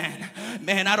crazy man.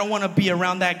 Man, I don't want to be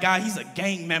around that guy. He's a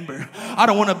gang member. I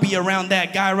don't want to be around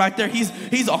that guy right there. He's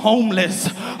a homeless.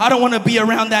 I don't want to be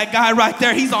around that guy right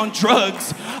there. He's on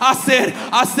drugs. I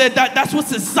said that's what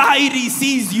society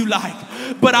sees you like.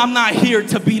 But I'm not here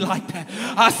to be like that.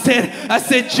 I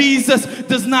said Jesus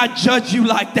does not judge you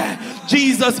like that.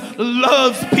 Jesus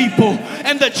loves people,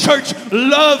 and the church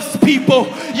loves people.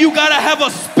 You gotta have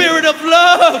a spirit of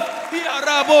love.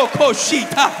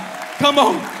 Come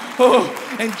on.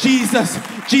 Oh, and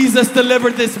Jesus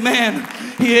delivered this man.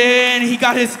 And he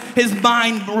got his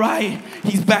mind right.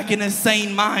 He's back in his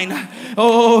sane mind.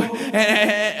 Oh,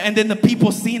 and then the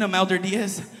people seen him, Elder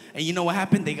Diaz. And you know what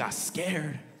happened? They got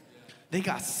scared. They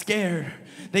got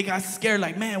scared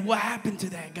like, man, what happened to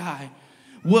that guy?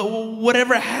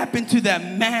 Whatever happened to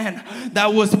that man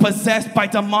that was possessed by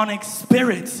demonic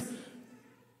spirits?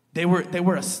 They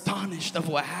were astonished of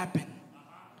what happened.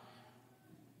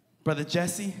 Brother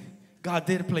Jesse, God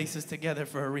did place us together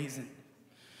for a reason.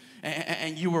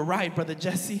 And you were right, Brother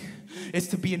Jesse. It's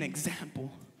to be an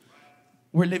example.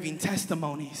 We're living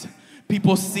testimonies.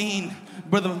 People seen,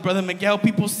 Brother Miguel,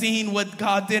 people seen what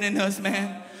God did in us,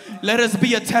 man. Let us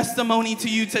be a testimony to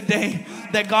you today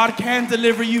that God can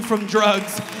deliver you from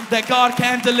drugs, that God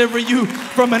can deliver you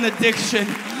from an addiction,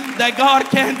 that God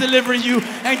can deliver you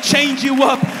and change you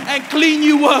up and clean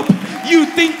you up. You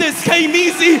think this came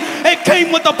easy? It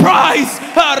came with a price.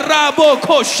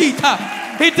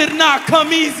 It did not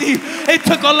come easy. It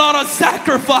took a lot of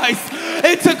sacrifice.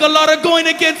 It took a lot of going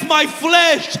against my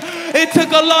flesh. It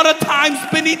took a lot of time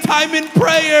spending time in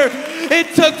prayer.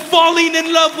 It took falling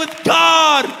in love with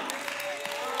God.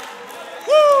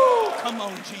 Woo! Come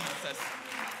on, Jesus.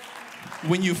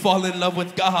 When you fall in love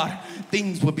with God,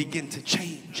 things will begin to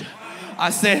change. I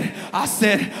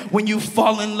said, when you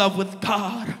fall in love with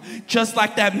God, just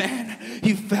like that man,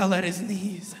 he fell at his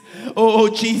knees. Oh,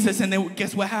 Jesus. And then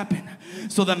guess what happened?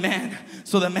 So the man,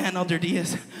 Elder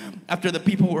Diaz, after the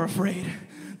people were afraid,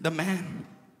 the man,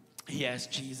 he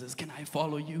asked Jesus, can I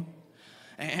follow you?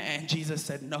 And Jesus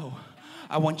said, no.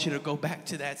 I want you to go back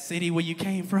to that city where you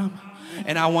came from,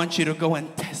 and I want you to go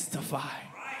and testify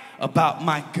about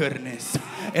my goodness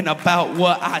and about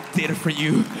what I did for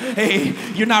you. Hey,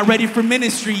 you're not ready for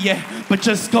ministry yet, but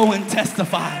just go and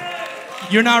testify.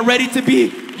 You're not ready to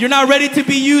be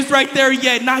used right there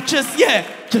yet, not just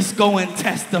yet. Just go and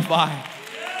testify.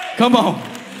 Come on.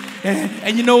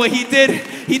 And you know what he did?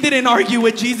 He didn't argue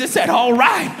with Jesus. He said, all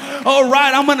right,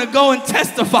 I'm going to go and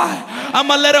testify. I'm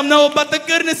going to let him know about the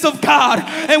goodness of God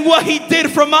and what he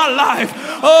did for my life.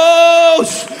 Oh,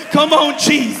 come on,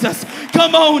 Jesus.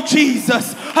 Come on,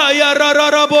 Jesus.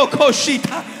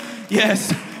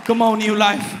 Yes, come on, New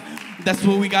Life. That's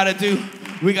what we got to do.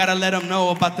 We got to let him know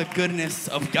about the goodness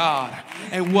of God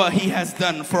and what he has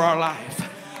done for our life.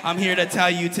 I'm here to tell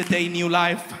you today, New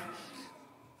Life,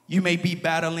 you may be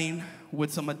battling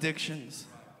with some addictions.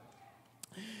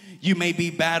 You may be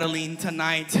battling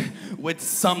tonight with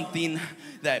something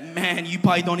that, man, you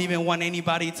probably don't even want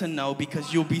anybody to know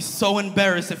because you'll be so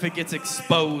embarrassed if it gets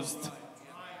exposed.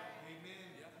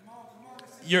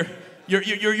 You're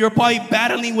probably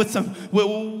battling with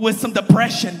some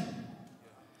depression.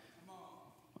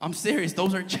 I'm serious.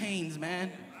 Those are chains,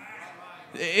 man.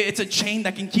 It's a chain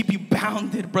that can keep you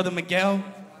bounded, Brother Miguel.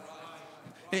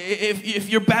 If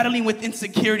you're battling with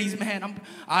insecurities, man,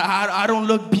 I don't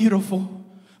look beautiful.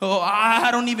 Oh, I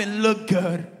don't even look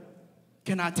good.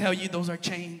 Can I tell you those are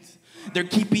chains? They're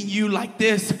keeping you like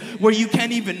this where you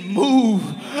can't even move.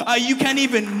 You can't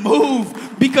even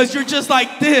move because you're just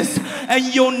like this, and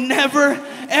you'll never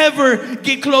ever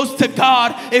get close to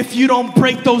God if you don't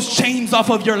break those chains off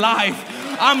of your life.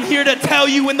 I'm here to tell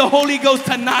you in the Holy Ghost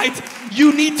tonight,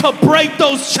 you need to break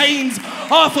those chains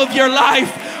off of your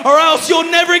life, or else you'll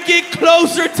never get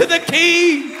closer to the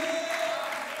King.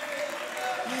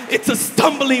 It's a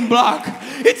stumbling block.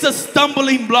 It's a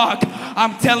stumbling block.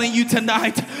 I'm telling you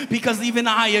tonight, because even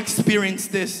I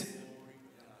experienced this.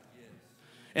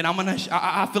 And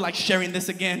I feel like sharing this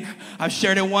again. I've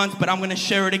shared it once, but I'm going to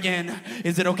share it again.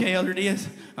 Is it okay, Elder Diaz?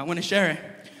 I'm going to share it.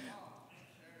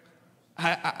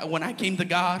 When I came to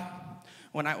God,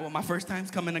 when my first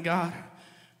times coming to God,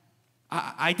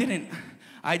 I didn't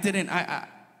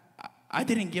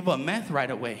give up meth right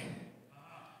away.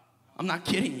 I'm not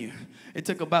kidding you. It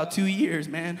took about 2 years,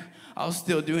 man. I was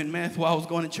still doing meth while I was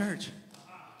going to church.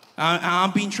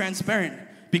 I'm being transparent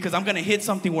because I'm going to hit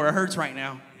something where it hurts right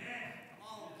now.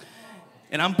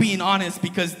 And I'm being honest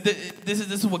because this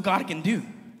is what God can do.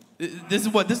 This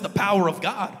is the power of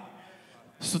God.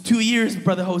 So 2 years,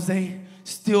 Brother Jose,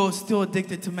 still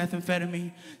addicted to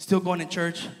methamphetamine, still going to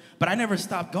church. But I never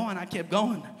stopped going. I kept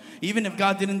going. Even if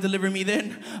God didn't deliver me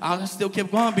then, I still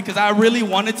kept going because I really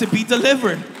wanted to be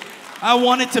delivered. I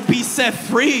wanted to be set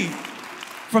free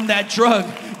from that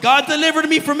drug. God delivered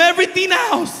me from everything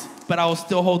else, but I was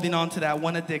still holding on to that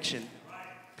one addiction.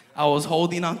 I was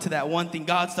holding on to that one thing.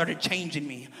 God started changing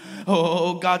me.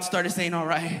 Oh, God started saying, all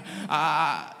right.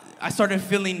 I started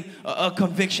feeling a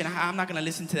conviction. I'm not going to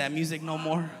listen to that music no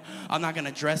more. I'm not going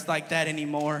to dress like that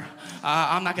anymore.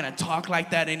 I'm not going to talk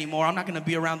like that anymore. I'm not going to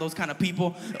be around those kind of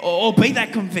people. Obey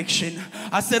that conviction.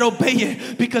 I said obey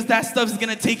it because that stuff is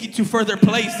going to take you to further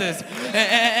places.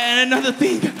 And another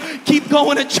thing, keep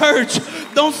going to church.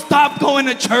 Don't stop going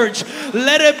to church.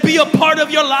 Let it be a part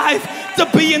of your life to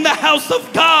be in the house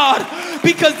of God,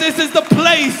 because this is the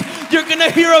place you're going to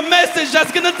hear a message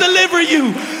that's going to deliver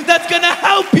you, that's going to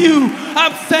help you.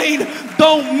 I'm saying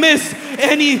don't miss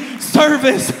any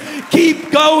service.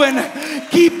 Keep going.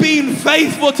 Keep being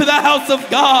faithful to the house of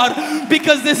God,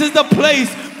 because this is the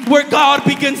place where God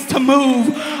begins to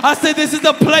move. I said this is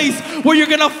the place where you're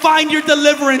going to find your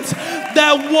deliverance.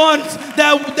 That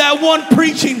one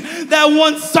preaching, that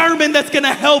one sermon that's going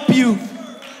to help you.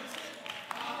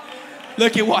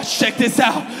 Look at watch, check this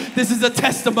out. This is a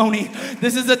testimony.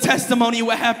 This is a testimony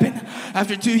what happened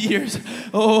after 2 years.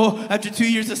 After 2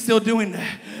 years of still doing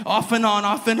that. Off and on.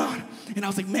 And I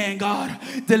was like, man, God,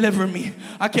 deliver me.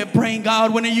 I kept praying,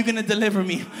 God, when are you going to deliver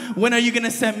me? When are you going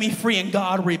to set me free? And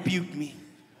God rebuked me.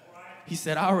 He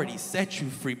said, I already set you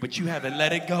free, but you haven't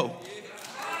let it go.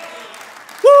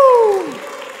 Woo!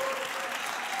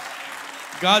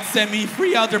 God set me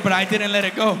free out there, but I didn't let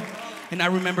it go. And I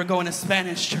remember going to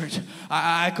Spanish church.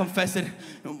 I confessed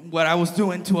what I was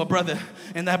doing to a brother.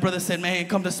 And that brother said, man,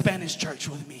 come to Spanish church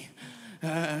with me.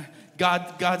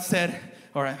 God said,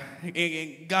 all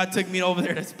right, God took me over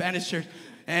there to Spanish church.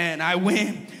 And I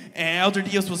went, and Elder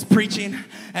Diaz was preaching.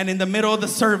 And in the middle of the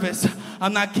service,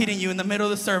 I'm not kidding you, in the middle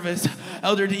of the service,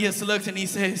 Elder Diaz looks and he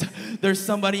says, there's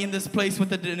somebody in this place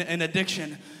with an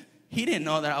addiction. He didn't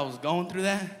know that I was going through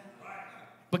that.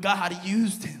 But God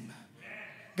used him.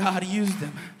 God used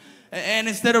him. And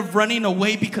instead of running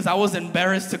away because I was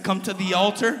embarrassed to come to the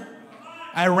altar,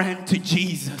 I ran to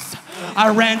Jesus. I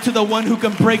ran to the one who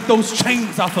can break those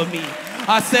chains off of me.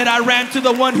 I said I ran to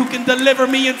the one who can deliver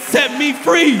me and set me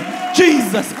free.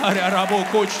 Jesus. I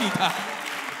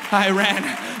ran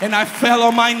and I fell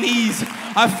on my knees.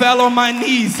 I fell on my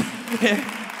knees.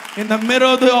 In the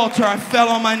middle of the altar, I fell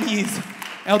on my knees.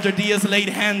 Elder Diaz laid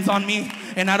hands on me.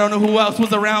 And I don't know who else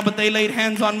was around, but they laid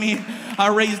hands on me. I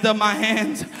raised up my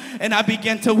hands and I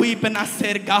began to weep. And I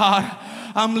said, God,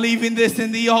 I'm leaving this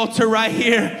in the altar right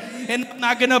here. And I'm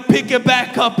not going to pick it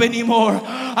back up anymore.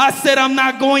 I said, I'm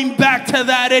not going back to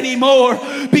that anymore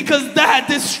because that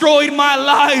destroyed my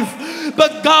life.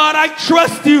 But God, I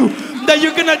trust you that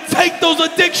you're going to take those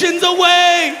addictions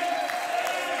away.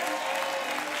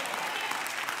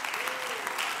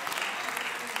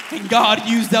 And God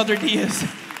used Elder Diaz.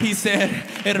 He said,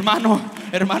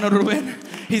 hermano Ruben,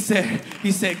 he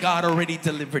said, God already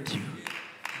delivered you.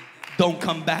 Don't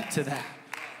come back to that.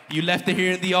 You left it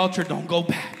here in the altar, don't go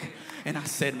back. And I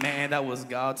said, man, that was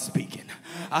God speaking.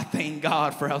 I thank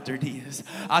God for Elder Diaz.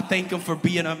 I thank him for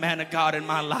being a man of God in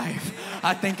my life.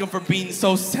 I thank him for being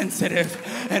so sensitive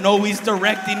and always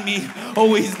directing me,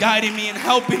 always guiding me and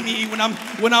helping me when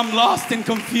I'm lost and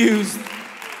confused.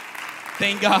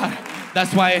 Thank God.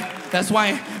 That's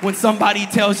why when somebody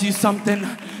tells you something,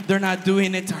 they're not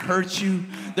doing it to hurt you.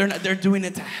 They're doing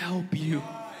it to help you.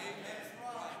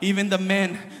 Even the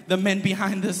men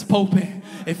behind this pulpit,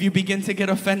 if you begin to get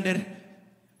offended,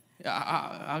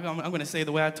 I'm going to say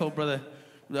the way I told brother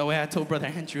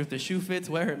Andrew, if the shoe fits,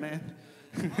 wear it, man.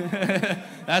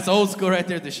 That's old school right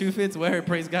there. The shoe fits, wear it,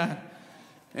 praise God.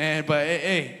 But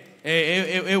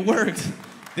it works.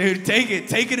 Dude, take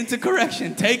it into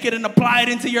correction. Take it and apply it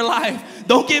into your life.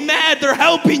 Don't get mad. They're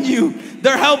helping you.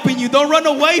 They're helping you. Don't run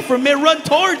away from it. Run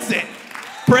towards it.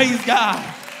 Praise God.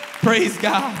 Praise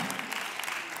God.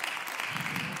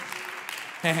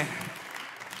 And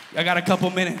I got a couple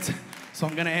minutes, so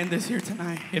I'm going to end this here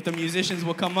tonight. If the musicians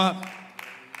will come up.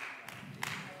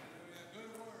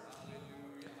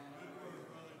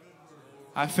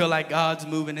 I feel like God's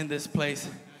moving in this place.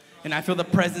 And I feel the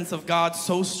presence of God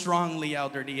so strongly,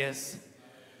 Elder Diaz.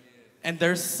 And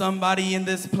there's somebody in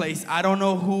this place, I don't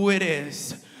know who it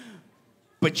is,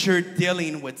 but you're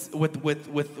dealing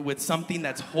with something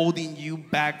that's holding you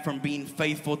back from being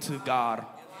faithful to God.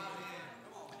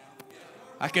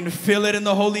 I can feel it in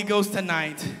the Holy Ghost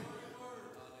tonight.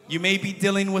 You may be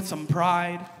dealing with some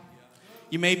pride.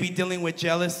 You may be dealing with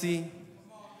jealousy.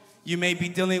 You may be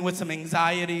dealing with some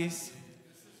anxieties.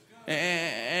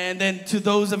 And then to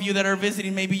those of you that are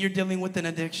visiting, maybe you're dealing with an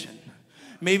addiction.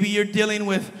 Maybe you're dealing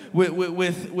with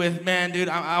man, dude,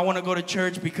 I want to go to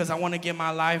church because I want to get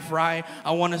my life right.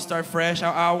 I want to start fresh.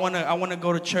 I want to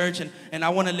go to church and I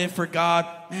want to live for God.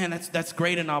 Man, that's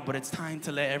great and all, but it's time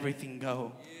to let everything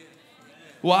go.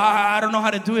 Well, I don't know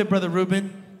how to do it, Brother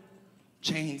Ruben.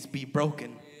 Chains be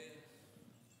broken.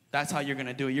 That's how you're going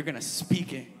to do it. You're going to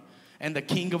speak it. And the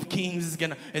King of Kings is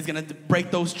gonna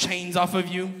break those chains off of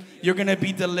you. You're gonna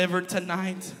be delivered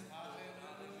tonight.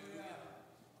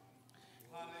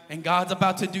 And God's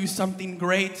about to do something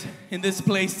great in this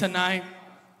place tonight.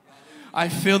 I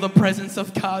feel the presence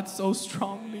of God so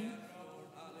strongly.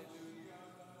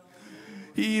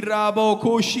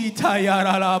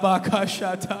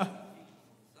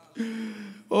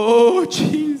 Oh,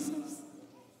 Jesus.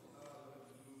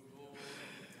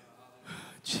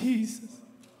 Jesus.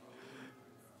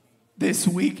 This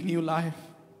week, New Life,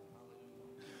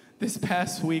 this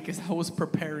past week as I was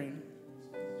preparing,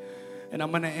 and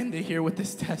I'm going to end it here with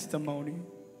this testimony,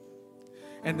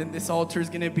 and then this altar is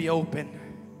going to be open,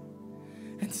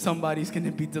 and somebody's going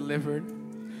to be delivered.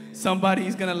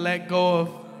 Somebody's going to let go of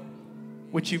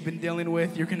what you've been dealing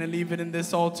with. You're going to leave it in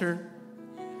this altar.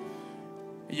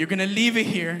 You're going to leave it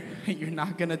here, and you're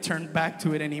not going to turn back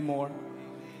to it anymore.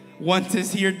 Once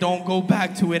it's here, don't go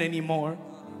back to it anymore.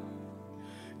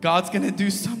 God's going to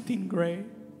do something great.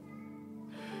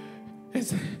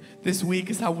 This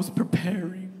week as I was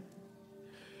preparing,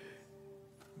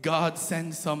 God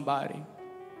sent somebody.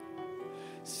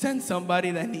 Send somebody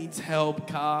that needs help,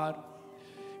 God.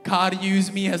 God,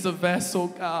 use me as a vessel,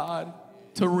 God,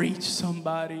 to reach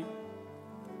somebody.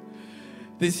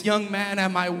 This young man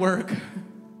at my work,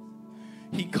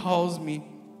 he calls me.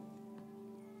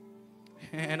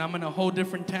 And I'm in a whole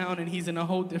different town, and he's in a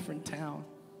whole different town.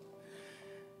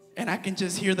 And I can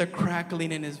just hear the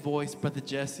crackling in his voice, Brother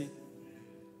Jesse.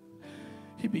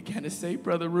 He began to say,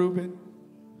 Brother Ruben,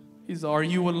 he's, are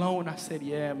you alone? I said,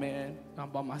 yeah, man, I'm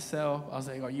by myself. I was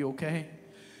like, are you okay?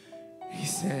 He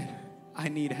said, I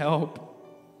need help.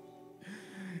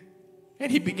 And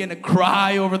he began to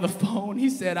cry over the phone. He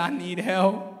said, I need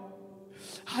help.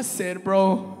 I said,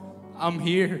 bro, I'm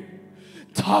here.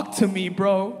 Talk to me,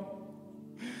 bro.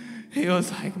 He was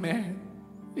like, man.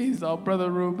 He's all,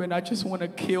 Brother Ruben, I just want to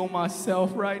kill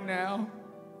myself right now.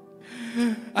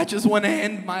 I just want to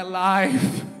end my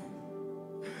life.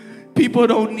 People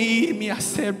don't need me. I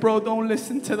said, bro, don't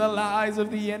listen to the lies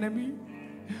of the enemy.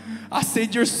 I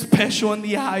said, you're special in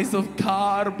the eyes of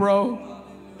God, bro.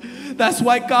 That's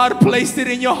why God placed it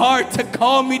in your heart to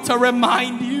call me to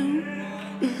remind you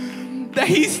that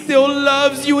he still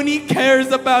loves you and he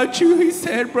cares about you. He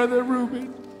said, Brother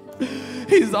Ruben,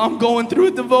 I'm going through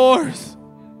a divorce.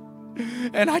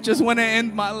 And I just want to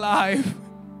end my life.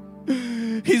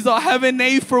 He's all having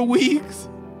A for weeks.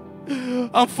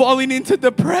 I'm falling into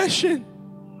depression.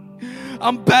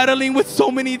 I'm battling with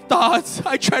so many thoughts.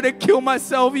 I tried to kill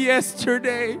myself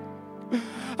yesterday.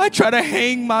 I tried to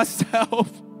hang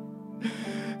myself.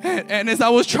 And as I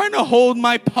was trying to hold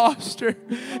my posture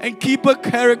and keep a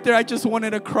character, I just wanted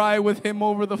to cry with him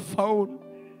over the phone.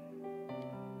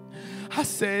 I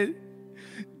said,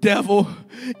 devil,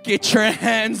 get your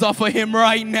hands off of him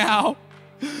right now.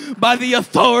 By the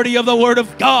authority of the word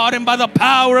of God and by the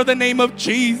power of the name of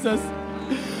Jesus,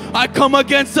 I come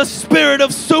against the spirit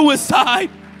of suicide.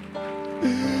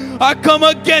 I come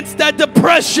against that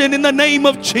depression in the name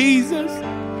of Jesus.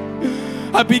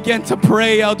 I began to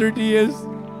pray, Elder Diaz.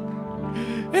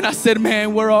 And I said,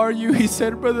 man, where are you? He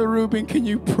said, Brother Ruben, can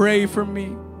you pray for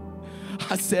me?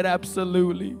 I said,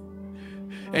 absolutely.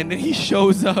 And then he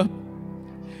shows up.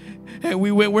 And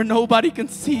we went where nobody can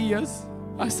see us.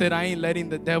 I said, I ain't letting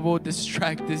the devil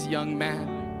distract this young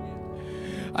man.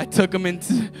 I took him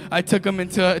into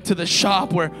the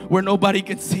shop where nobody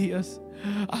could see us.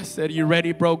 I said, you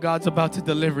ready, bro? God's about to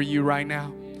deliver you right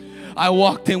now. I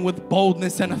walked in with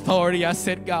boldness and authority. I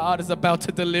said, God is about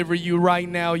to deliver you right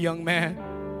now, young man.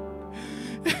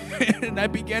 And I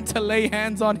began to lay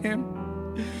hands on him.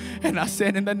 And I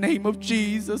said, in the name of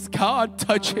Jesus, God,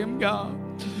 touch him, God.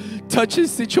 Touch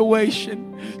his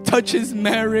situation. Touch his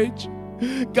marriage.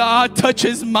 God, touch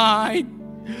his mind.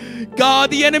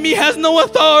 God, the enemy has no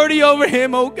authority over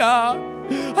him, oh God.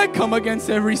 I come against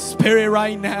every spirit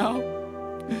right now.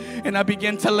 And I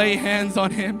begin to lay hands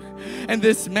on him. And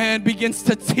this man begins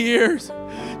to tear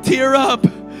up.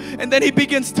 And then he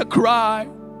begins to cry.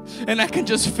 And I can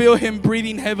just feel him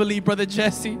breathing heavily, Brother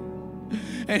Jesse.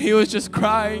 And he was just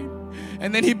crying.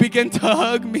 And then he began to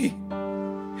hug me.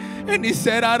 And he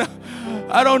said,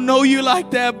 I don't know you like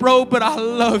that, bro, but I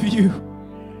love you.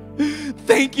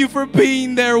 Thank you for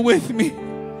being there with me.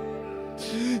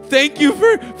 Thank you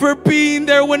for being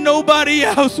there when nobody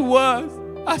else was.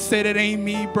 I said, it ain't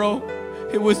me, bro.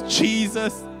 It was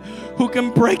Jesus who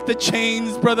can break the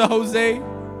chains, Brother Jose.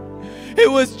 It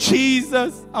was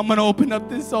Jesus. I'm going to open up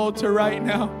this altar right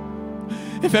now.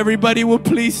 If everybody will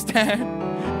please stand.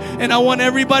 And I want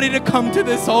everybody to come to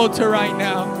this altar right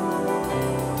now.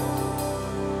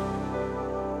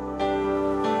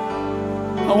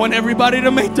 I want everybody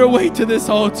to make their way to this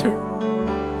altar.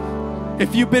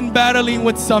 If you've been battling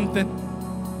with something,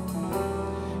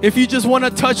 if you just want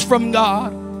a touch from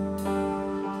God,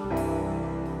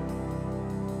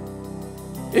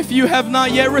 if you have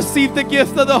not yet received the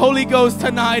gift of the Holy Ghost,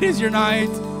 tonight is your night.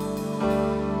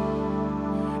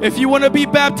 If you want to be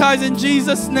baptized in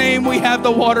Jesus' name, we have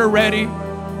the water ready.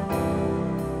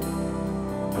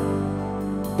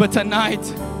 But tonight,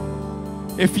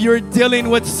 if you're dealing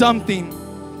with something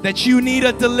that you need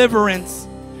a deliverance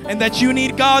and that you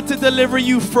need God to deliver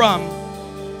you from,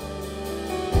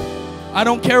 I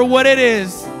don't care what it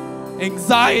is,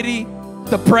 anxiety,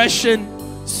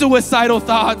 depression, suicidal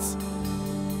thoughts,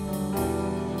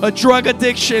 a drug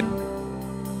addiction,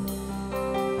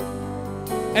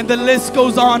 and the list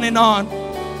goes on and on.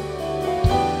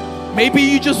 Maybe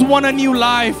you just want a new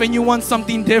life and you want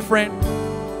something different.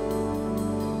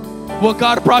 Well,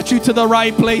 God brought you to the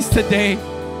right place today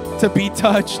to be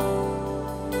touched.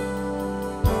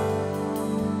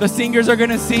 The singers are going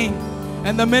to sing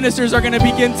and the ministers are going to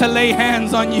begin to lay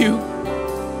hands on you.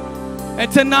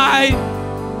 And tonight,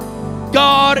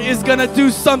 God is going to do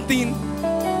something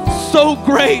so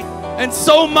great and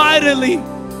so mightily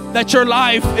that your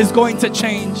life is going to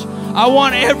change. I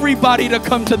want everybody to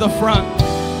come to the front.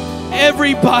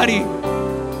 Everybody.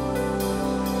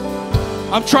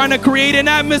 I'm trying to create an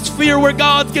atmosphere where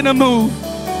God's going to move.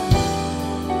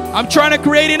 I'm trying to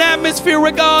create an atmosphere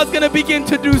where God's going to begin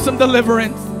to do some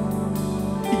deliverance.